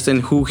 just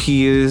in who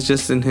He is,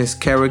 just in His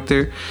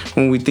character.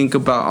 When we think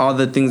about all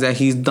the things that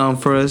He's done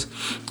for us,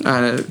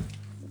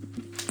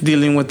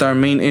 dealing with our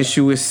main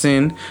issue with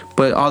sin,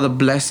 but all the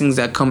blessings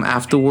that come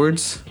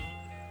afterwards.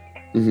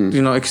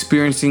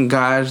 Experiencing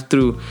God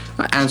through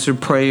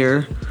answered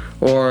prayer,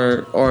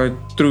 or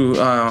through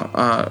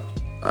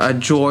a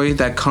joy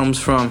that comes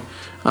from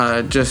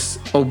just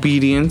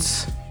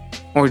obedience,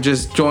 or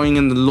just joining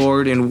in the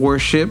Lord in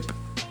worship.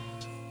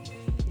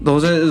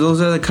 Those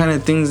are the kind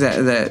of things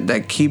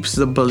that keeps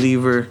the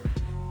believer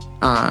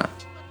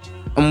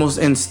almost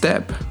in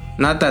step.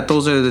 Not that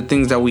those are the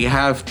things that we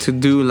have to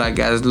do like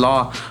as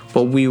law,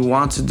 but we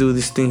want to do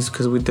these things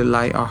because we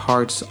delight. Our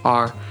hearts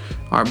are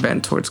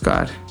bent towards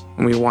God.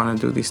 And we want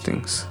to do these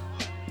things.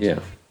 Yeah.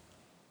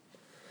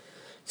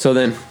 So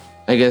then,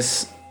 I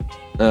guess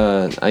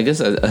a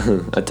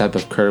type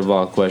of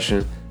curveball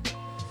question.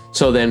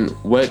 So then,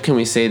 what can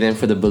we say then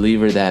for the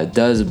believer that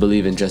does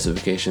believe in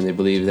justification? They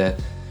believe that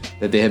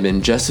they have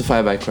been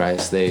justified by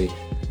Christ. They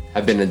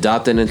have been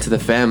adopted into the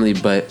family,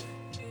 but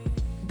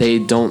they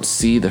don't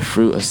see the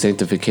fruit of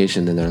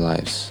sanctification in their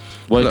lives.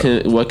 How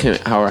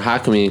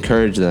can we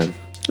encourage them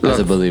as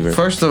a believer?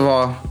 First of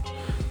all,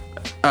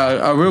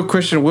 a real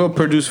Christian will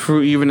produce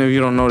fruit even if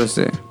you don't notice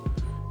it.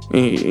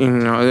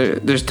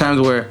 There's times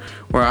where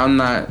I'm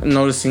not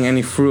noticing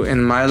any fruit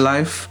in my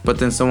life, but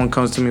then someone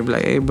comes to me and be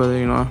like, "Hey,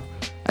 brother,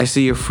 I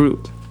see your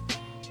fruit."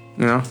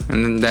 And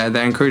then that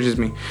encourages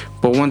me.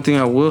 But one thing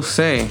I will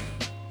say,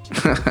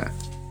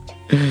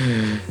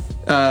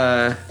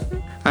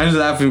 I'm just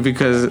laughing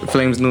because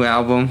Flame's new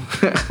album.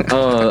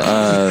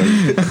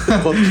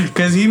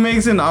 Because he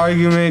makes an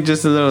argument,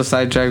 just a little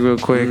sidetrack real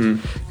quick.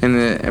 In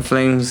the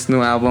Flame's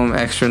new album,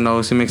 Extra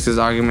Nose, he makes this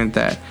argument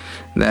that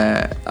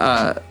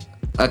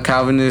a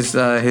Calvinist,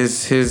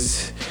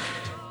 his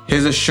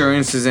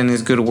assurance is in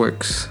his good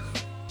works.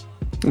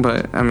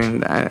 But I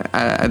mean,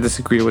 I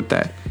disagree with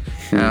that.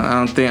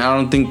 I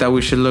don't think that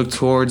we should look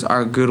towards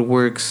our good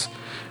works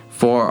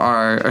for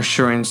our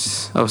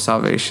assurance of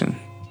salvation.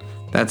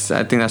 I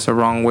think that's a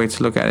wrong way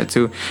to look at it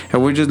too.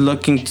 And we're just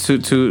looking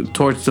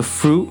towards the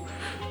fruit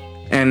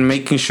and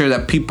making sure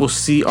that people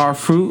see our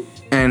fruit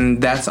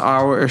and that's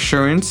our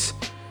assurance,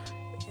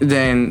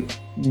 then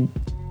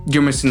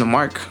you're missing the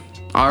mark.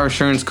 Our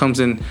assurance comes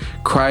in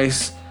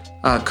Christ's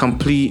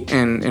complete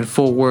and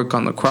full work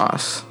on the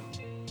cross.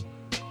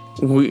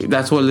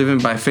 That's what living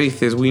by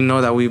faith is. We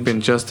know that we've been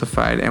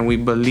justified and we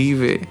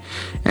believe it,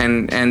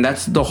 and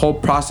that's the whole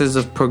process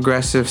of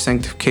progressive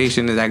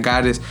sanctification, is that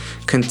God is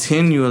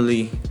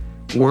continually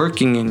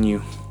working in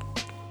you.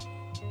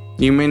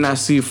 You may not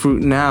see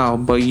fruit now,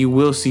 but you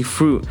will see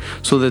fruit.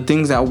 So the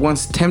things that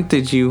once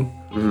tempted you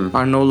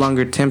are no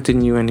longer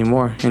tempting you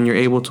anymore, and you're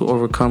able to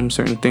overcome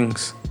certain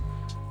things.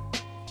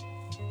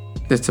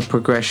 It's a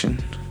progression.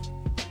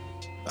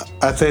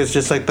 I think it's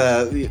just like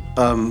that.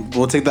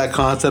 We'll take that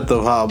concept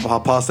of how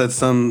Paul said,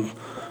 some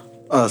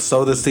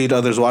sow the seed,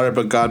 others water,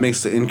 but God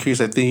makes the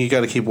increase. I think you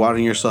got to keep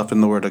watering yourself in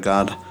the Word of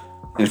God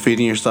and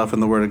feeding yourself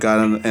in the Word of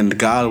God, and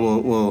God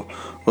will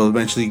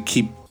eventually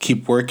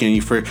keep working.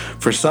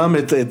 For some,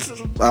 it's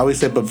I always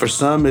say, but for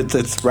some,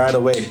 it's right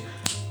away.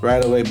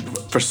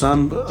 For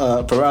some,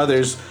 for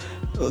others,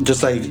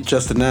 just like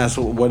Justin asked,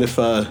 what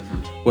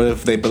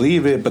if they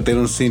believe it but they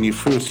don't see any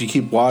fruits? You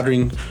keep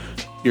watering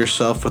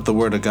yourself with the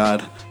Word of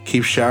God.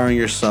 Keep showering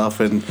yourself,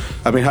 and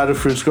I mean, how do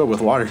fruits grow?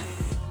 With water.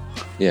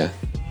 Yeah,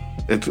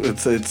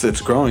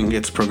 it's growing.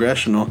 It's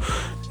progressional,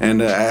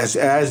 and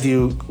as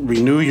you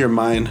renew your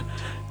mind,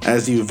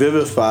 as you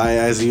vivify,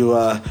 as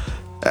you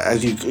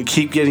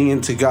keep getting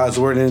into God's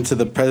Word and into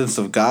the presence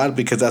of God,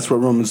 because that's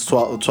what Romans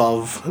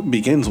 12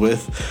 begins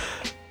with.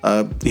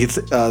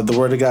 The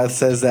Word of God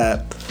says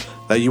that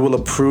you will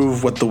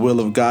approve what the will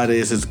of God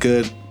is, His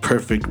good,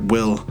 perfect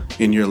will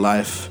in your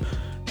life.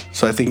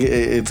 So I think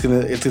it's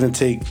gonna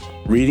take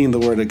reading the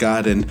Word of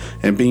God and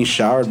being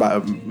showered by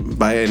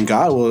it, and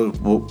God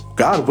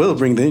will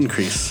bring the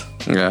increase.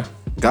 Yeah,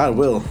 God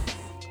will.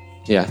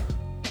 Yeah,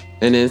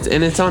 and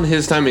it's on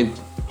His timing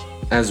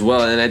as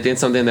well. And I think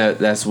something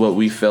that's what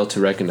we fail to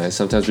recognize.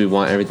 Sometimes we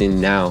want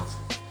everything now,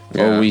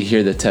 or we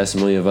hear the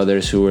testimony of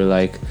others who were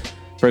like,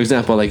 for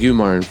example, like you,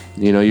 Martin.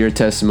 Your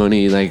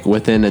testimony like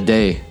within a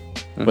day,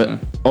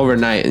 but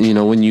overnight.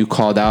 When you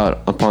called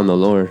out upon the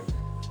Lord,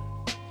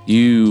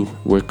 you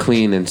were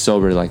clean and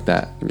sober like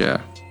that.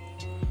 Yeah.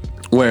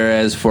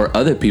 Whereas for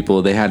other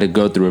people, they had to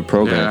go through a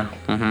program,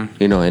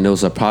 you know, and it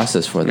was a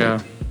process for them.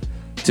 Yeah.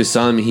 To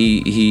some,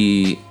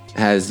 he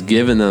has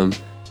given them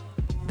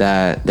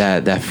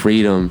that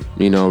freedom,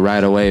 you know,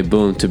 right away,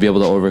 boom, to be able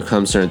to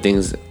overcome certain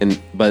things.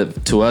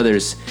 But to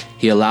others,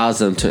 he allows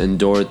them to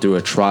endure through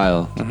a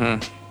trial,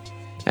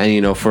 and you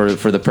know, for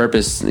the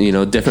purpose, you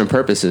know, different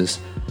purposes.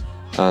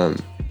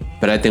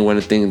 But I think one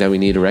of the things that we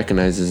need to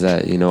recognize is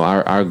that, you know,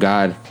 our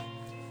God,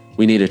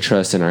 we need to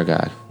trust in our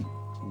God.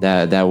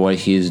 That what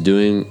he is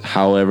doing,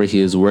 however he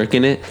is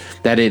working it,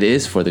 that it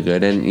is for the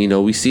good. And, you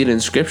know, we see it in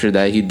scripture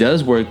that he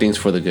does work things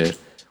for the good.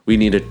 We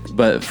need it,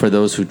 but for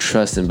those who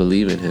trust and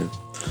believe in him.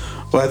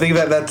 Well, I think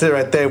that's it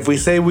right there. If we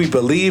say we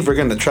believe, we're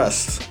going to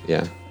trust.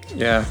 Yeah.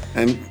 Yeah.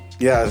 And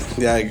yeah.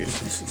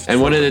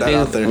 And one of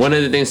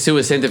the things too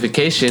with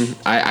sanctification,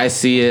 I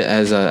see it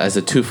as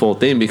a twofold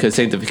thing, because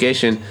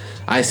sanctification,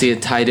 I see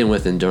it tied in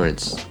with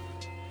endurance.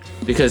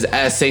 Because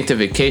as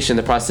sanctification,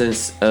 the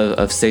process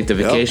of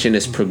sanctification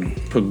is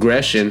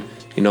progression,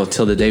 you know,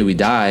 till the day we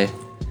die.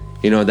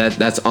 You know,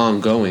 that's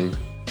ongoing.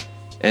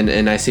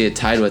 And I see it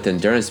tied with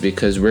endurance,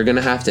 because we're going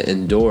to have to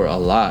endure a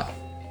lot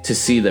to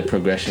see the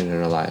progression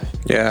in our life.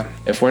 Yeah.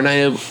 If we're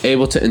not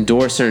able to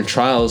endure certain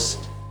trials,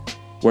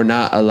 we're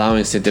not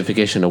allowing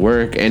sanctification to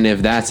work. And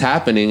if that's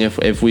happening,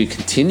 if we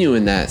continue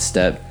in that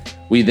step,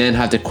 we then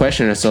have to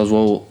question ourselves,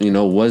 well, you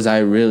know, was I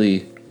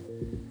really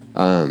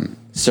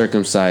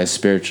circumcised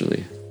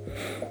spiritually?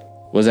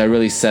 Was I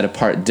really set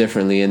apart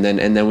differently? And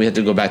then we have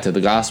to go back to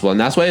the gospel. And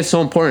that's why it's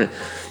so important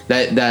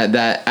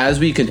that as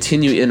we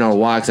continue in our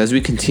walks, as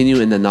we continue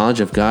in the knowledge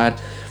of God,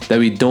 that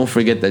we don't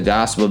forget the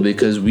gospel,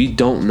 because we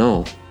don't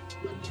know.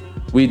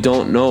 We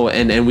don't know,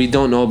 and we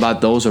don't know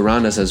about those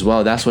around us as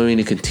well. That's why we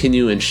need to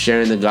continue in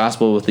sharing the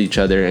gospel with each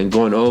other and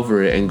going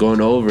over it and going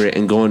over it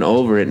and going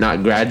over it,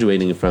 not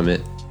graduating from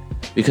it.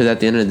 Because at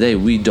the end of the day,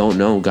 we don't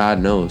know. God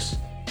knows.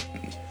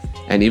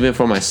 And even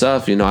for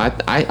myself, you know, I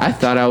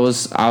thought I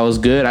was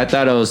good. I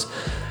thought I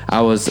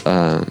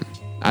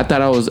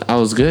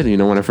was good, you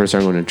know, when I first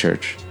started going to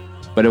church.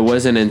 But it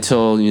wasn't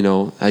until, you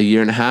know, a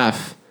year and a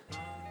half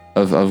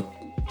of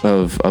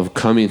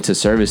coming to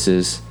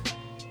services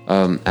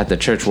at the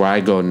church where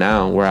I go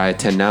now, where I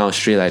attend now,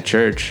 Streetlight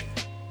Church,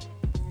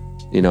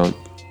 you know,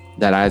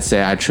 that I'd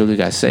say I truly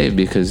got saved,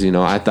 because, you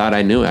know, I thought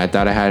I knew it. I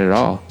thought I had it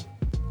all.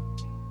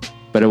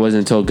 But it wasn't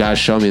until God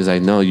showed me, he's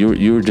like, no,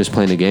 you were just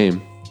playing a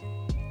game.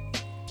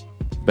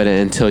 But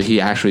until he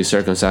actually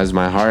circumcised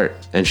my heart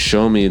and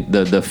showed me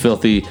the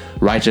filthy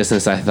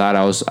righteousness I thought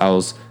I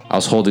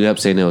was holding up,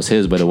 saying it was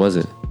his, but it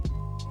wasn't.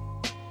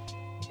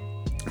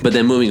 But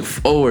then moving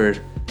forward,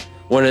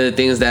 one of the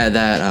things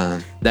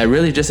that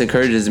really just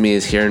encourages me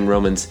is here in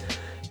Romans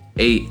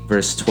 8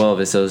 verse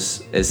 12. It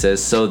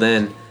says, so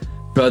then,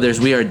 brothers,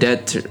 we are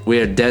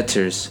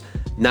debtors,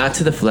 not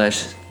to the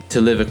flesh, to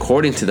live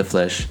according to the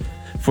flesh.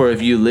 For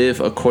if you live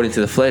according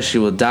to the flesh,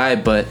 you will die.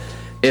 But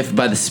if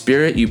by the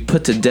Spirit you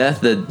put to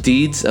death the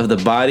deeds of the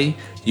body,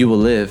 you will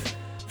live.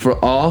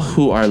 For all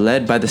who are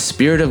led by the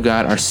Spirit of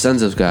God are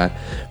sons of God.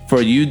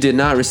 For you did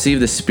not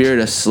receive the spirit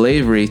of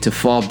slavery to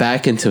fall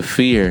back into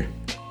fear,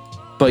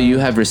 but you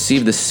have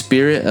received the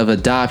spirit of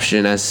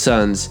adoption as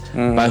sons,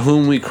 by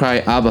whom we cry,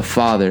 Abba,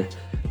 Father.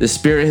 The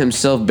Spirit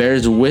himself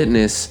bears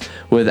witness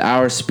with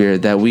our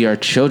spirit that we are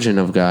children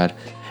of God.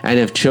 And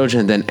if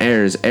children, then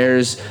heirs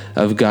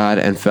of God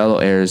and fellow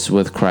heirs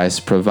with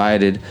Christ,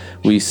 provided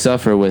we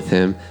suffer with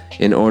him,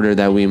 in order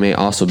that we may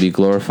also be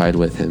glorified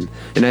with him.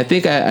 And I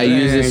think I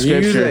use this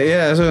scripture.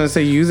 I was going to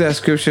say, use that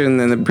scripture in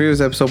the previous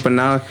episode, but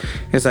now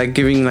it's like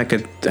giving like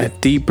a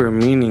deeper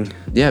meaning.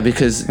 Yeah,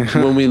 because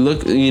when we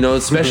look, you know,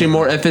 especially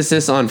more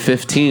emphasis on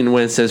 15,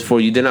 when it says, for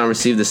you did not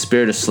receive the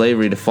spirit of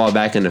slavery to fall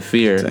back into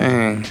fear,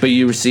 but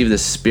you received the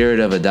spirit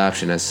of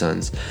adoption as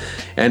sons.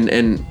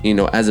 And you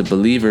know, as a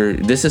believer,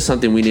 this is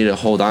something we need to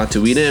hold on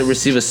to. We didn't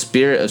receive a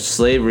spirit of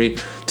slavery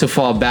to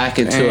fall back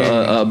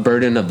into a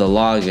burden of the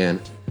law again.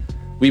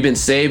 We've been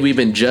saved. We've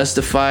been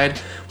justified.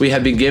 We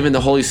have been given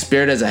the Holy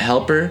Spirit as a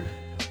helper.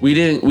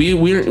 We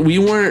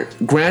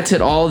weren't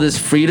granted all this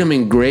freedom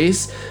and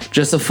grace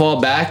just to fall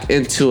back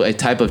into a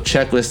type of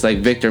checklist like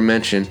Victor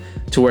mentioned,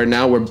 to where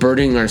now we're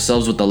burdening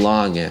ourselves with the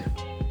law again.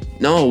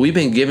 No, we've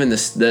been given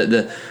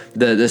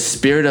the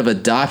spirit of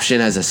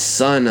adoption as a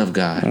son of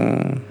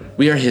God.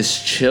 We are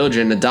his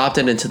children,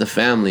 adopted into the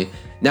family.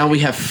 Now we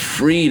have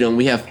freedom,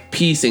 we have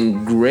peace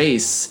and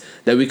grace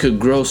that we could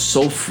grow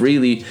so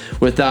freely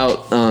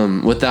without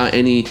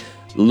any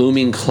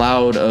looming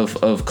cloud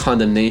of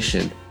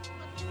condemnation.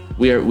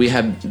 We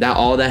have that,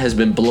 all that has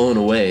been blown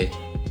away,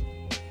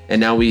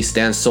 and now we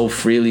stand so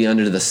freely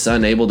under the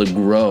sun, able to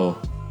grow.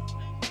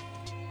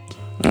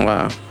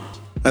 Wow.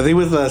 I think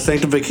with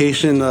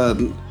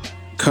sanctification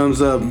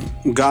comes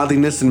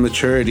godliness and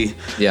maturity.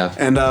 Yeah.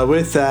 And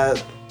with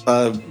that,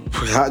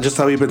 just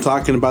how we've been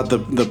talking about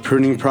the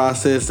pruning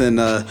process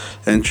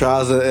and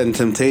trials and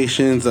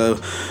temptations,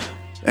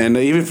 and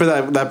even for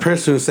that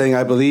person who's saying,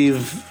 I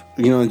believe,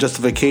 you know, in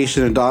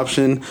justification,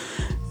 adoption,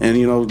 and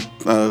you know,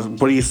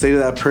 what do you say to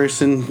that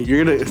person?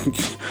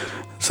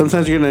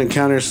 Sometimes you're gonna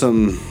encounter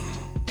some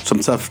some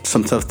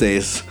tough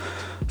days,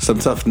 some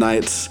tough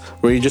nights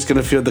where you're just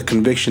gonna feel the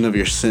conviction of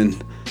your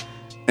sin.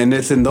 And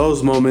it's in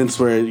those moments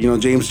where,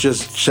 James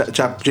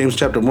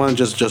chapter 1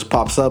 just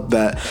pops up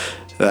that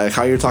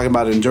how you're talking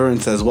about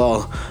endurance as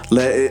well.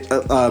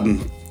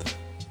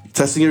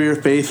 Testing of your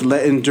faith,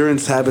 let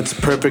endurance have its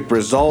perfect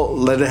result.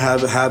 Let it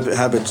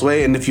have its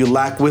way. And if you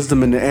lack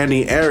wisdom in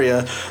any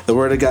area, the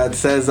Word of God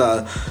says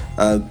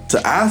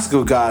to ask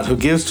of God, who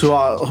gives to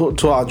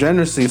all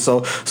generously.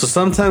 So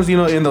sometimes,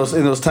 in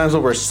those times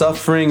where we're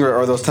suffering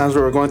or those times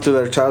where we're going through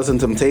our trials and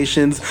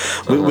temptations,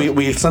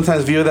 we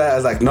sometimes view that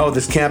as like, no,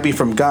 this can't be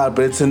from God.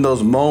 But it's in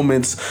those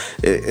moments,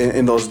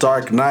 in those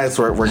dark nights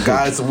where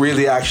God's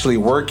really actually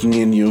working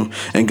in you,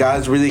 and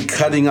God's really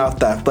cutting off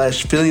that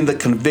flesh, feeling the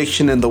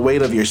conviction and the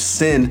weight of your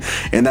sin,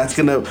 and that's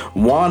gonna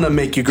want to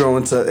make you grow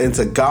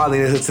into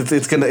godliness.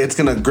 It's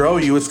gonna grow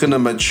you. It's gonna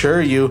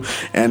mature you,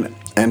 and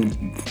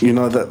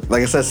that,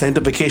 like I said,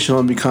 sanctification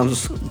only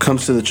comes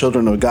to the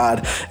children of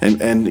God.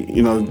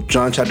 And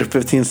John chapter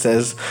 15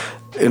 says,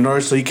 in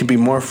order so you can be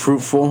more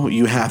fruitful,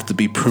 you have to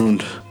be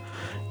pruned.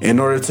 In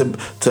order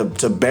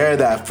to bear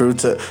that fruit,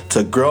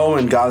 to grow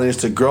in godliness,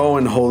 to grow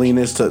in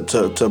holiness,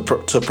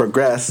 to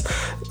progress,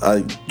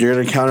 you're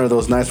gonna encounter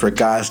those nights where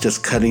God's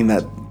just cutting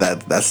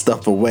that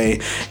stuff away,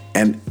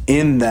 and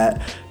in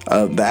that,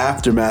 the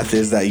aftermath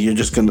is that you're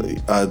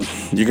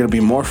gonna be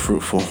more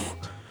fruitful.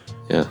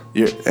 Yeah.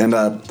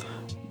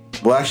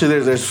 Actually,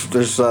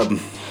 there's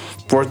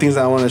 4 things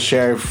I want to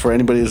share for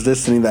anybody who's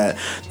listening that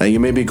you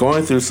may be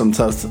going through some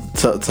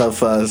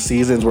tough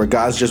seasons where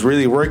God's just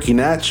really working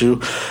at you.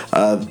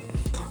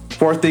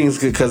 4 things,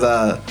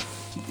 because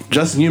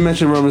Justin, you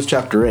mentioned Romans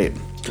chapter 8.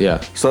 Yeah.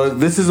 So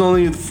this is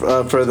only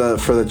for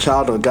the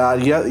child of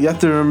God. You have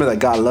to remember that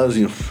God loves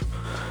you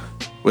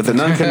with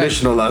an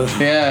unconditional love.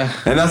 Yeah.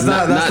 And that's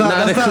not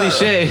a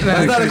cliche.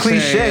 That's not a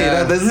cliche.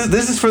 Yeah.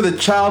 This is for the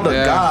child of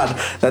God.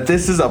 That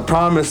this is a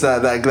promise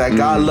that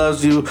God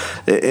loves you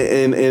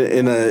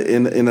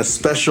in a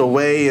special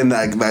way, and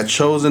that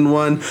chosen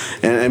one.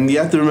 And you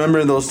have to remember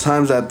in those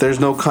times that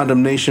there's no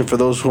condemnation for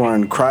those who are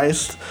in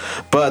Christ.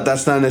 But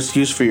that's not an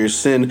excuse for your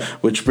sin,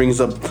 which brings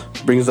up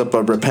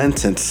a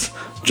repentance.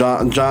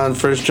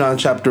 First John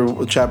chapter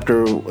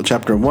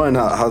 1,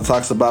 how it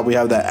talks about we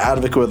have that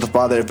advocate with the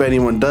Father if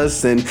anyone does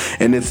sin,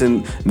 and it's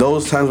in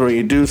those times where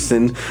you do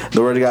sin,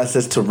 the Word of God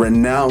says to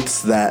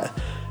renounce that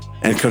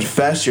and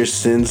confess your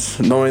sins,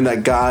 knowing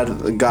that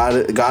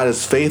God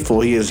is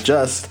faithful, He is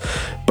just.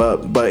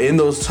 But in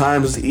those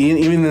times,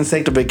 even in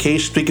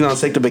sanctification, speaking on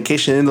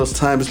sanctification, in those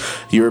times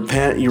you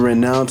repent, you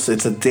renounce.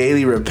 It's a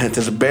daily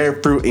repentance, bear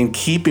fruit in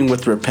keeping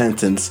with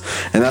repentance,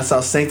 and that's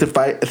how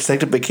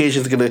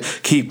sanctification is going to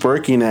keep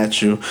working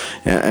at you.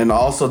 And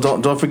also,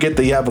 don't forget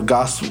that you have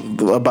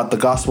about the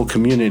gospel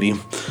community,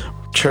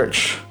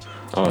 church.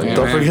 Oh, yeah.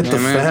 Don't forget the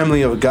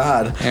family of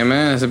God.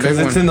 Amen. It's a big one.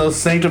 Because it's in those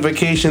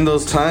sanctification,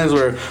 those times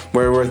where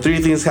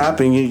 3 things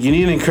happen. You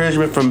need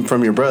encouragement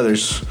from your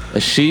brothers. A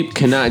sheep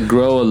cannot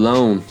grow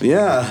alone.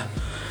 Yeah.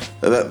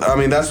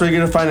 That's where you're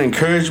gonna find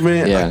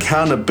encouragement,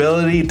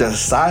 accountability,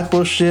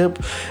 discipleship,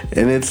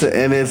 and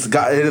it's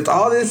God. It's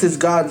all this is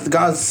God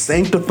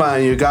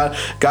sanctifying you, God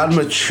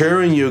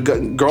maturing you,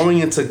 growing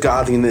into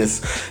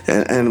godliness,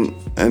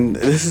 and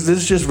this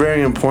is just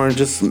very important.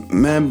 Just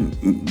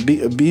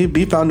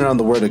be founded on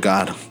the Word of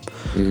God.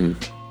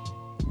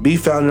 Mm-hmm. Be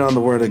founded on the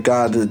Word of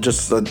God.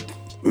 Just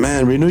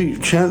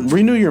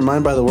renew your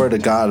mind by the Word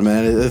of God,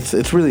 man.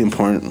 It's really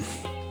important.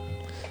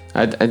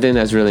 I think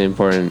that's really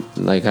important,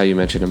 like how you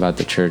mentioned about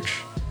the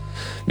church,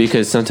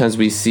 because sometimes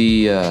we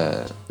see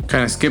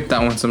kind of skip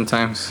that one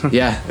sometimes.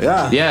 Yeah.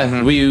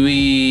 Mm-hmm.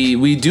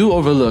 We do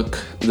overlook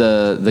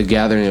the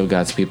gathering of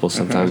God's people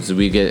sometimes. Mm-hmm.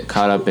 We get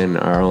caught up in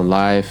our own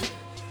life,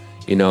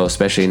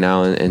 especially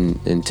now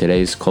in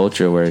today's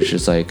culture where it's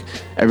just like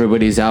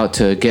everybody's out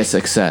to get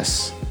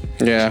success.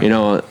 Yeah.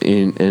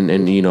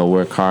 And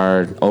work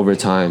hard,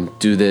 overtime,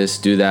 do this,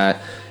 do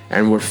that,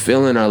 and we're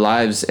filling our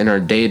lives and our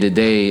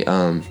day-to-day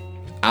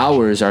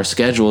hours, our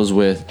schedules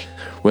with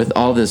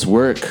all this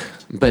work,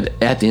 but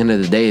at the end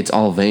of the day it's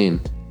all vain.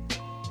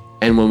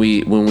 And when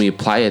we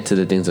apply it to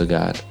the things of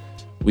God,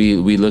 we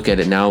look at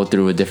it now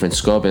through a different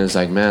scope, and it's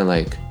like, man,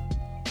 like,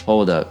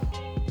 hold up,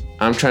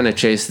 I'm trying to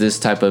chase this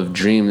type of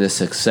dream, this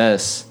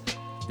success,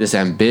 this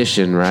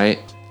ambition, right?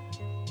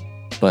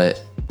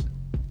 But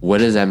what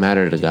does that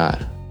matter to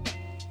God?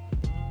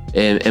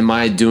 And am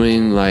I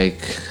doing like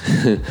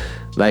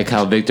like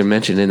how Victor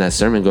mentioned in that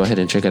sermon? Go ahead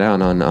and check it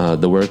out on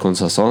the Word con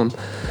Sazón.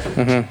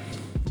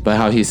 Mm-hmm. But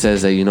how he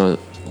says that,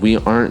 we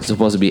aren't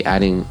supposed to be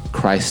adding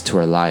Christ to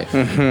our life.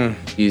 Mm-hmm.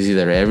 He's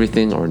either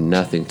everything or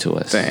nothing to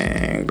us.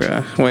 Dang,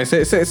 bro. Wait,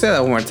 say that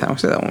one more time.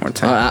 Say that one more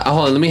time.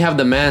 Hold on, let me have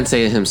the man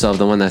say it himself,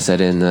 the one that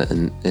said it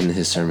in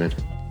his sermon.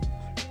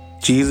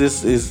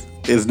 Jesus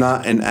is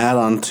not an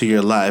add-on to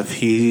your life.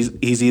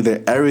 He's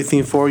either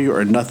everything for you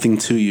or nothing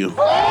to you.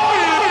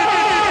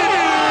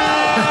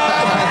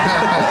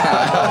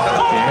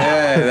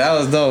 That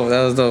was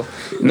dope.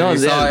 No,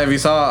 if you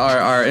saw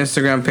our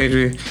Instagram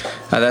page,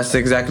 That's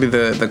exactly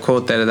the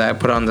quote that I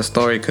put on the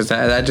story, because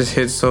that just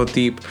hits so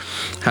deep.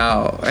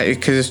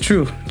 Because it's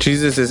true.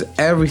 Jesus is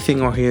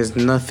everything or he is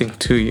nothing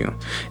to you.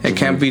 It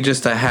can't be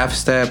just a half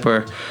step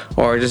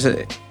or just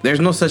there's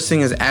no such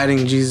thing as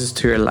adding Jesus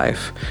to your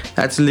life.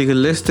 That's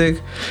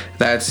legalistic.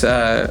 That's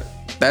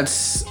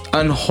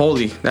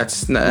unholy.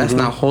 That's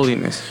not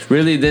holiness.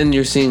 Really, then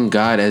you're seeing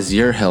God as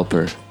your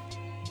helper.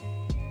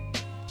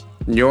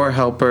 Your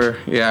helper,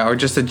 yeah, or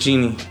just a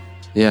genie.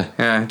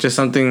 Yeah, just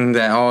something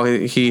that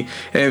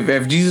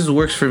if Jesus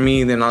works for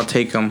me, then I'll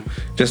take him.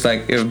 Just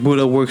like if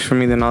Buddha works for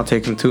me, then I'll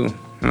take him too.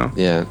 You know?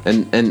 Yeah,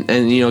 and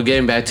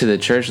getting back to the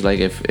church, like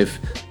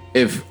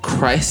if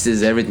Christ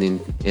is everything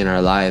in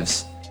our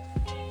lives,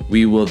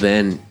 we will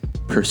then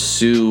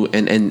pursue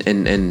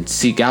and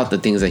seek out the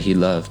things that he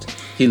loved.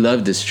 He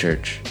loved this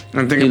church.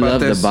 And think he about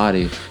loved this. the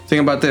body.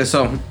 Think about this.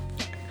 So,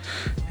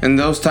 in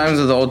those times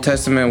of the Old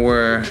Testament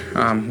where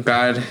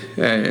God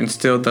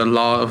instilled the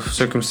law of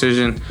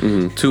circumcision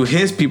to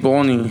his people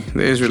only,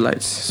 the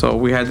Israelites. So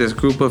we had this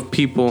group of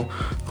people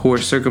who were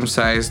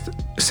circumcised,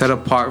 set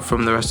apart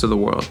from the rest of the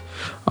world.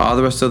 All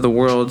the rest of the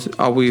world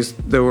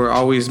they were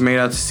always made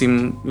out to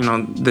seem,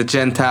 the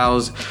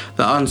Gentiles,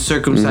 the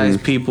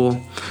uncircumcised people.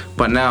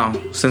 But now,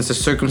 since the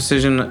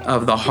circumcision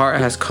of the heart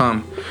has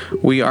come,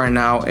 we are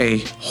now a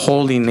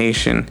holy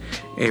nation,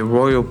 a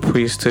royal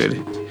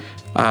priesthood,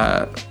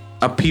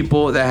 a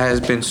people that has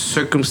been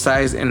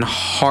circumcised in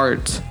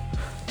heart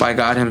by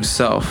God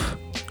himself.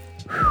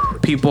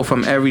 People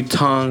from every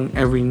tongue,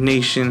 every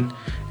nation,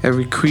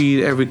 every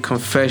creed, every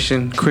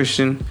confession,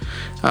 Christian,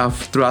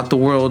 throughout the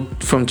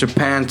world, from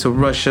Japan to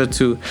Russia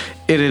to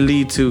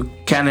Italy to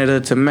Canada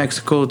to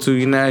Mexico to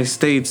United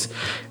States,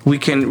 we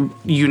can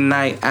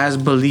unite as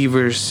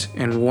believers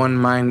in one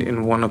mind,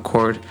 in one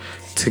accord,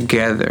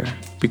 together,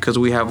 because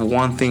we have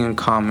one thing in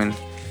common,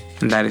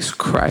 and that is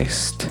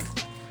Christ.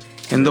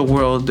 In the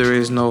world, there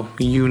is no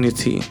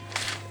unity,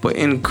 but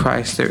in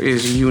Christ, there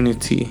is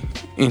unity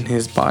in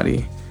his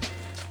body.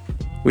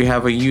 We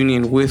have a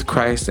union with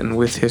Christ and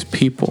with his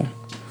people.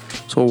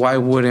 So why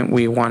wouldn't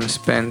we want to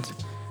spend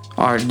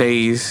our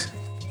days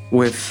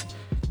with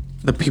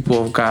the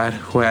people of God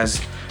who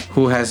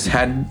has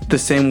had the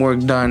same work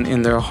done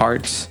in their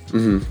hearts,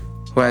 who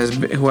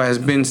has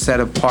been set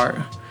apart,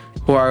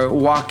 who are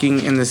walking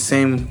in the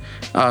same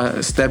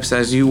steps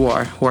as you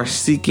are, who are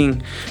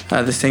seeking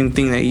the same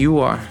thing that you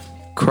are,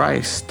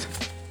 Christ.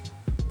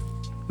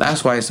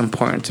 That's why it's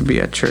important to be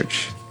at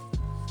church.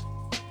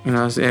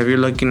 If you're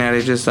looking at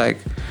it just like,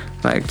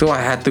 do I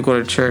have to go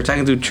to church? I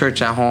can do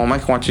church at home. I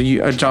can watch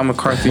a John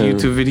MacArthur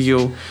YouTube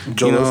video.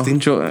 Joel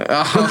Osteen.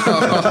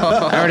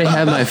 I already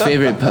have my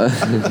favorite.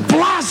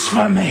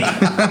 Blasphemy!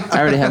 I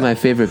already have my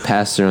favorite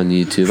pastor on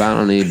YouTube. I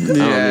don't need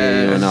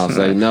anyone else.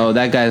 Like, no,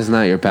 that guy's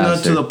not your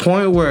pastor. To the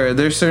point where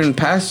there's certain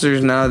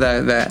pastors now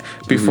that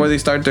before they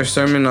start their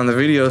sermon on the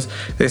videos,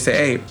 they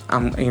say,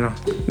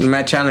 "Hey,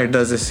 Matt Chandler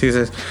does this. He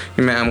says,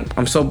 man,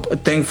 I'm so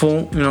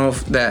thankful,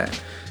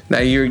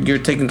 that you're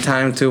taking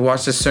time to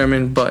watch the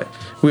sermon, but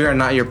we are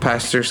not your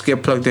pastors.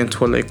 Get plugged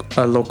into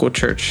a local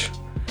church."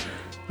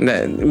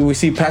 That we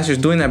see pastors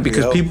doing that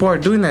because people are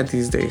doing that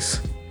these days.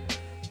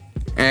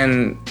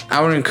 And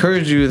I would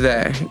encourage you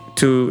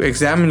to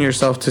examine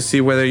yourself to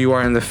see whether you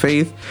are in the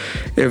faith.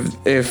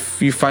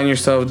 If you find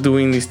yourself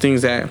doing these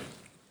things that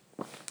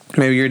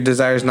maybe your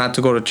desire is not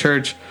to go to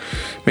church,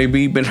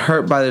 maybe you've been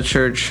hurt by the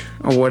church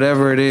or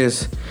whatever it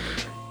is,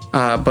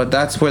 but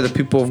that's where the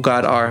people of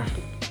God are.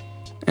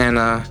 And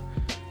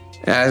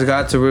ask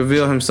God to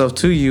reveal himself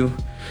to you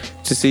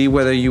to see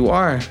whether you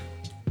are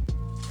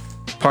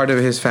part of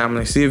his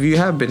family. See if you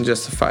have been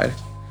justified.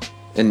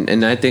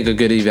 And I think a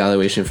good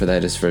evaluation for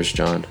that is 1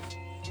 John.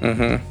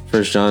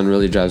 1 John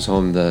really drives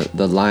home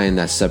the line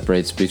that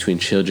separates between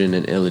children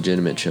and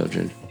illegitimate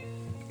children.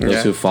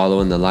 Those who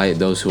follow in the light,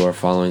 those who are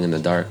following in the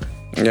dark.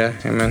 Yeah,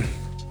 amen.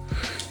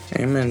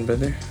 Amen,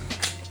 brother.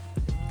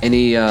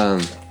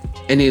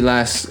 Any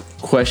last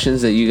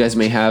questions that you guys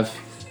may have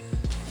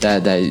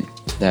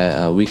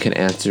that we can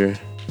answer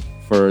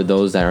for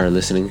those that are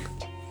listening?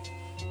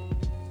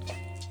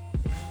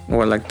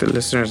 Or like the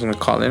listeners gonna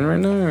call in right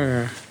now,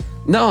 or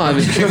no? I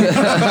was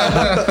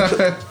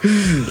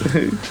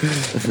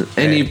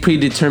any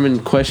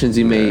predetermined questions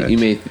you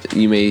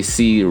may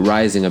see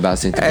rising about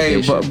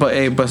sanctification.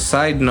 But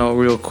side note,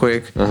 real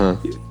quick,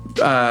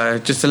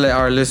 just to let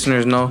our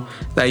listeners know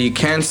that you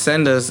can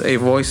send us a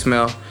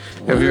voicemail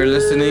if you're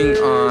listening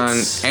on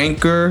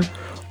Anchor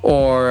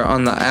or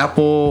on the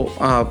Apple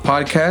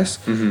podcast.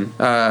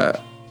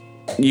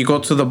 You go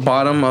to the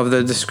bottom of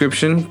the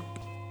description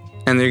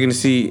and you're gonna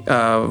see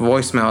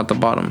voicemail at the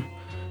bottom.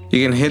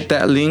 You can hit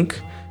that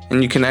link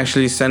and you can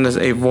actually send us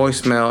a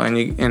voicemail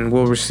and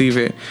we'll receive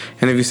it.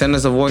 And if you send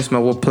us a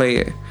voicemail, we'll play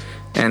it,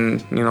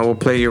 and we'll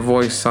play your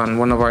voice on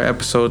one of our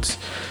episodes,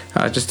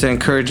 just to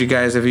encourage you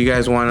guys. If you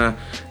guys want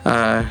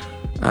to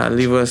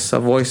leave us a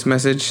voice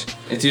message,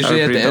 it's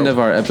usually at the end of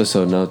our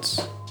episode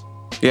notes.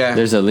 Yeah,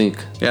 there's a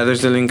link. Yeah,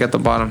 there's a link at the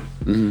bottom.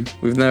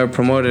 We've never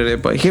promoted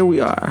it, but here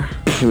we are.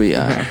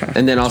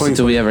 And then also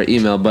too, we have our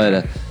email.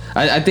 But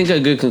I think a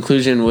good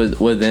conclusion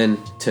would then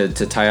to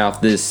tie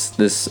off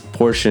this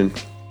portion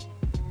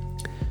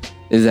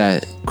is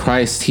that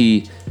Christ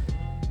he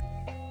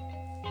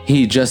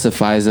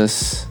justifies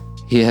us.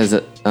 He has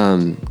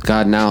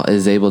God now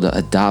is able to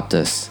adopt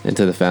us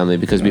into the family,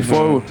 because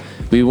before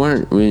we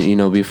weren't,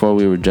 before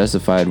we were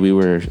justified, we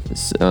were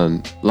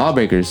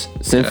lawbreakers,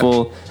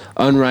 sinful,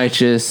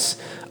 unrighteous,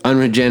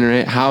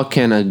 unregenerate. How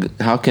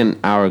can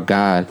our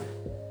God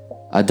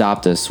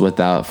adopt us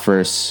without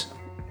first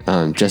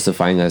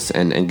justifying us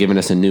and giving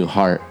us a new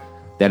heart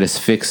that is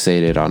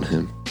fixated on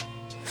Him?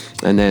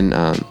 And then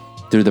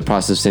through the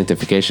process of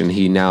sanctification,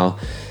 He now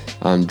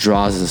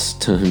draws us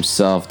to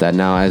Himself. That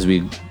now, as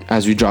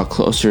we draw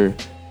closer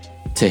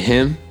to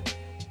Him,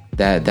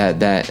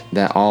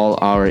 that all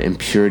our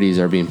impurities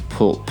are being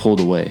pulled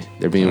away.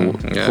 They're being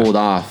pulled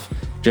off.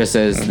 Just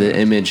as the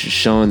image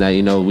shown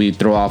that, we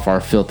throw off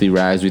our filthy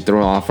rags, we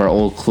throw off our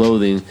old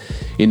clothing.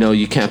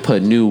 You can't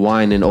put new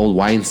wine in old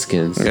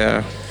wineskins.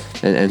 Yeah.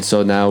 And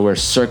so now we're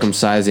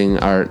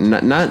circumcising our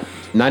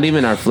not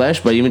even our flesh,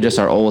 but even just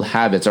our old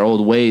habits, our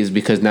old ways,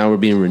 because now we're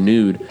being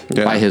renewed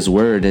by His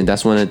word. And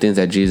that's one of the things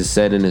that Jesus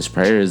said in His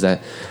prayer, is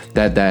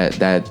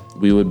that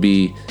we would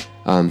be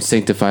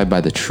sanctified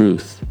by the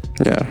truth,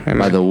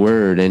 by the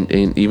word.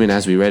 And even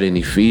as we read in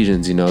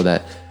Ephesians,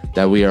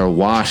 that we are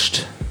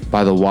washed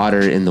by the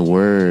water in the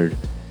word,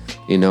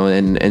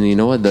 and you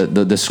know what,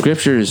 the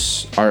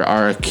scriptures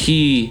are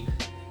key,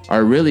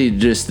 are really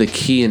just the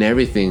key in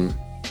everything.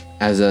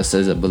 As us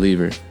as a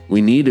believer,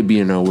 we need to be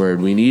in our word.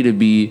 We need to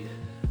be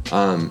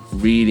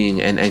reading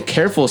and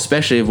careful,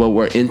 especially of what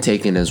we're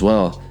intaking as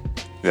well.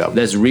 Yeah.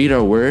 Let's read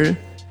our word,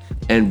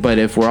 but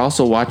if we're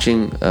also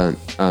watching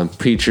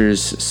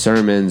preachers'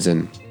 sermons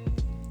and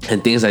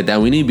things like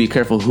that, we need to be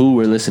careful who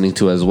we're listening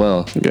to as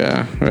well.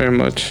 Yeah, very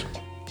much.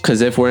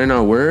 Because if we're in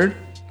our word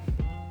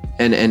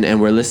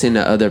and we're listening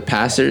to other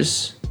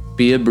pastors,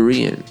 be a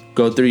Berean.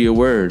 Go through your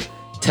word.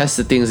 Test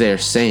the things they are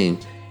saying.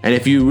 And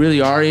if you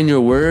really are in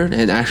your word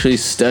and actually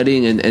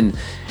studying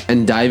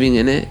and diving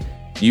in it,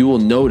 you will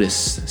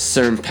notice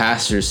certain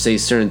pastors say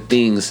certain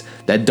things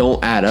that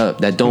don't add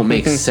up, that don't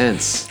make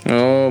sense.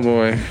 Oh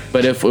boy.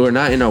 But if we're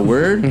not in our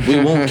word,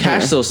 we won't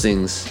catch those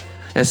things.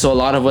 And so a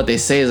lot of what they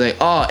say is like,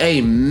 oh,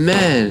 hey,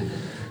 man,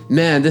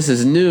 this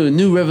is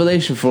new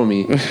revelation for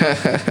me.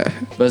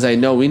 But it's like,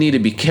 no, we need to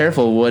be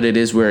careful what it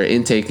is we're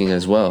intaking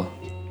as well.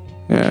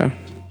 Yeah.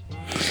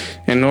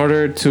 In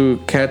order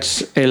to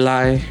catch a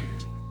lie,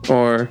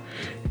 or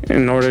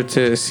in order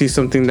to see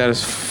something that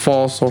is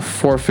false or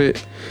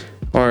forfeit,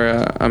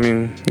 or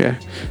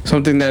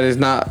something that is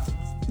not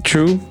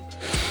true,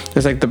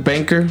 it's like the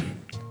banker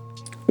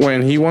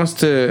when he wants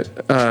to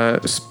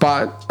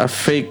spot a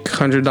fake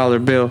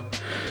 $100 bill.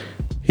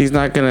 He's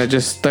not gonna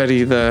just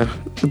study the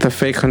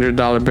fake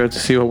 $100 bill to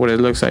see what it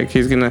looks like.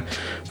 He's gonna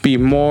be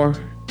more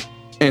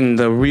in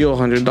the real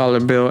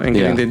 $100 bill and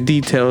getting the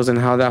details and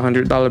how that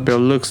 $100 bill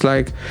looks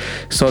like,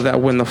 so that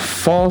when the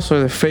false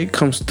or the fake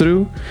comes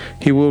through,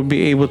 he will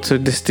be able to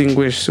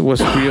distinguish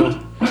what's real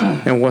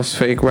and what's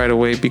fake right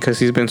away, because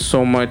he's been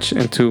so much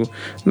into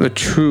the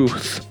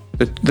truth,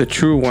 the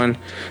true one,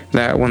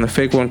 that when the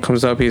fake one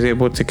comes up, he's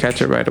able to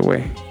catch it right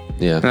away.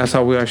 Yeah. And that's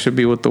how we should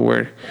be with the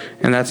word.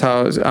 And that's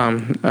how it's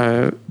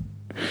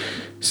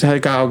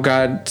like how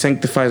God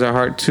sanctifies our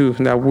heart too.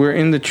 That we're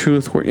in the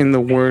truth, we're in the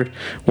word,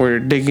 we're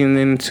digging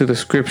into the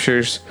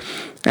scriptures.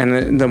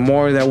 And the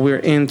more that we're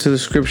into the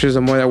scriptures,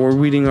 the more that we're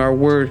reading our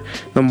word,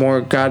 the more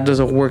God does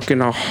a work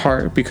in our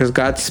heart, because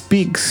God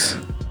speaks.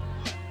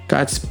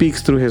 God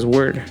speaks through His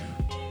word.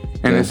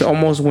 And it's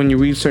almost when you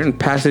read certain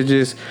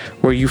passages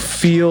where you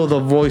feel the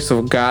voice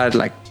of God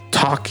like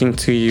talking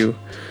to you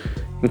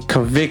and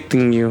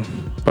convicting you,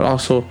 but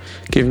also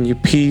giving you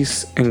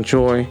peace and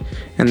joy.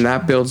 And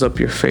that builds up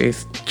your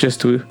faith,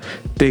 just to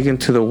dig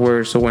into the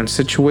word. So when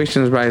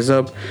situations rise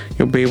up,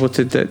 you'll be able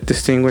to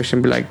distinguish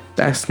and be like,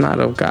 that's not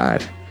of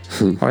God,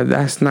 or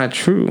that's not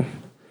true.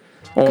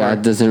 Or,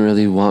 God doesn't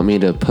really want me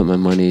to put my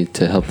money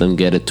to help them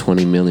get a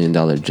 $20 million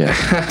jet.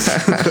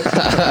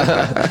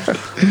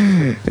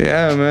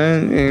 Yeah,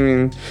 man. I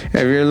mean,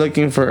 if you're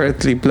looking for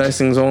earthly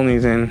blessings only,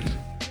 then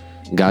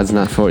God's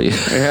not for you.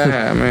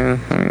 Yeah,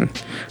 man. I mean,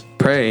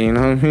 pray, you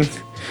know what I mean?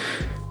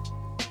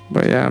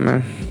 But yeah,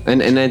 man.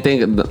 And I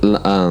think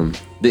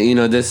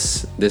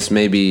this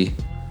may be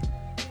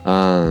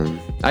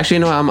actually,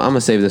 no, I'm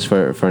gonna save this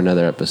for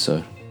another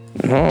episode.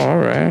 Oh, all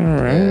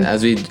right.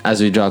 As we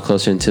draw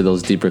closer into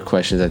those deeper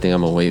questions, I think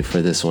I'm gonna wait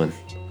for this one.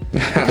 All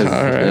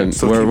right.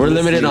 So we're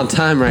limited on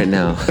time right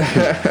now.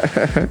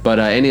 But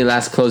any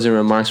last closing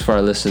remarks for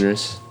our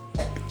listeners?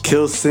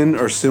 Kill sin,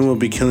 or sin will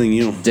be killing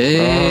you.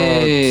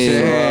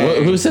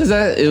 Dang. Who says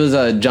that? It was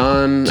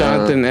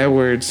Jonathan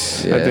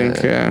Edwards, I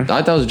think. Yeah.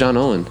 I thought it was John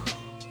Owen.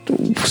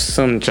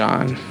 Some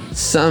John.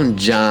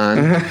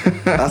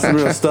 That's some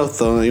real stuff,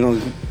 though.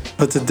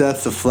 Put to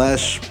death the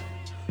flesh.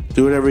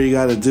 Do whatever you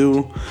got to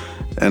do,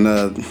 and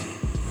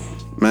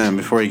man,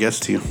 before he gets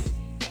to you.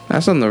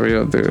 That's on the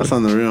real, dude. That's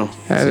on the real.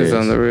 That is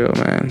on the real,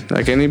 man.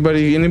 Like any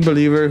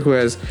believer who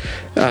has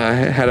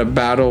had a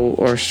battle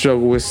or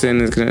struggle with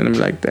sin is gonna be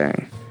like,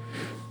 dang.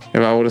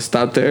 if I would have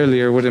stopped it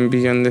earlier, it wouldn't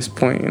be on this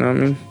point. You know what I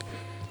mean?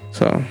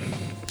 So.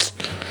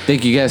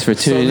 Thank you guys for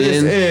tuning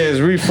this in. Is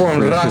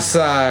Reformed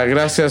Raza.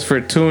 Gracias for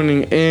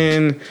tuning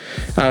in.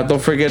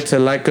 Don't forget to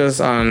like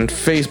us on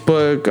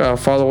Facebook,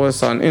 follow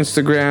us on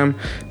Instagram,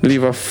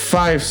 leave a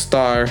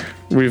 5-star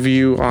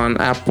review on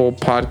Apple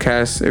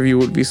Podcasts if you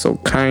would be so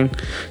kind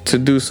to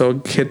do so.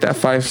 Hit that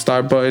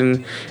 5-star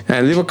button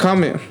and leave a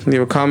comment.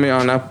 Leave a comment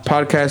on Apple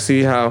Podcasts.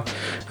 See how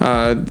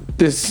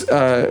this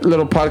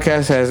little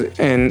podcast has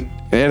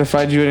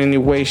edified you in any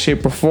way,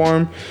 shape, or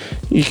form.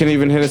 You can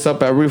even hit us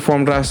up at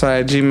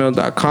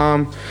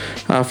reformedraza@gmail.com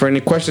for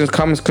any questions,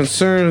 comments,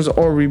 concerns,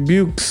 or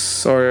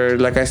rebukes. Or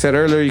like I said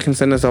earlier, you can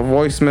send us a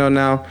voicemail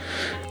now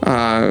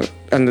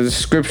in the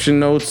description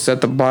notes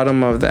at the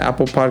bottom of the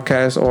Apple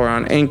Podcast or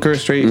on Anchor,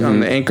 straight on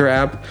the Anchor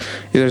app.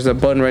 There's a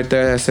button right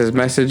there that says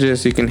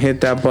messages. You can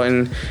hit that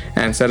button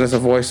and send us a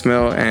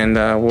voicemail, and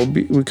we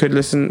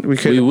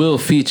will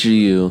feature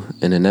you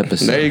in an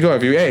episode. There you go.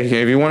 If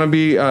you want to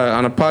be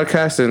on a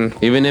podcast, and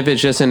even if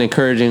it's just an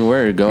encouraging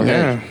word, go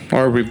ahead.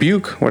 Or a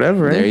rebuke,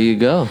 whatever. There you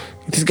go.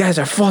 These guys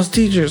are false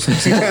teachers. Hit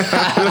us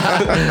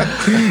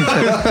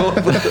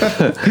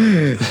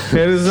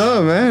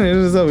up, man. Hit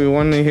us up. We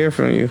want to hear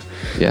from you.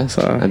 Yeah,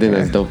 so I think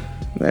that's dope.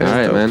 All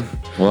right, dope, man.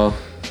 Well,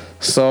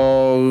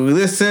 so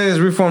this is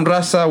Reformed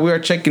Raza. We are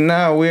checking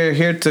out. We are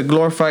here to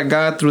glorify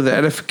God through the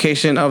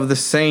edification of the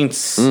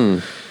saints.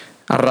 A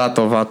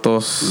rato,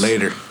 vatos.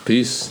 Later.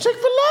 Peace.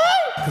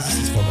 Chick-fil-A! This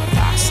is for the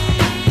raza.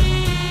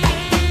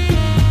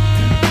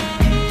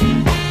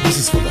 This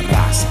is for the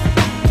raza.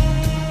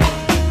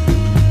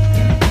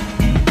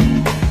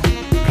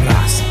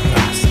 Raza.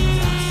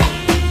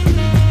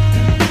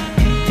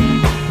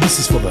 This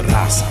is for the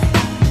raza.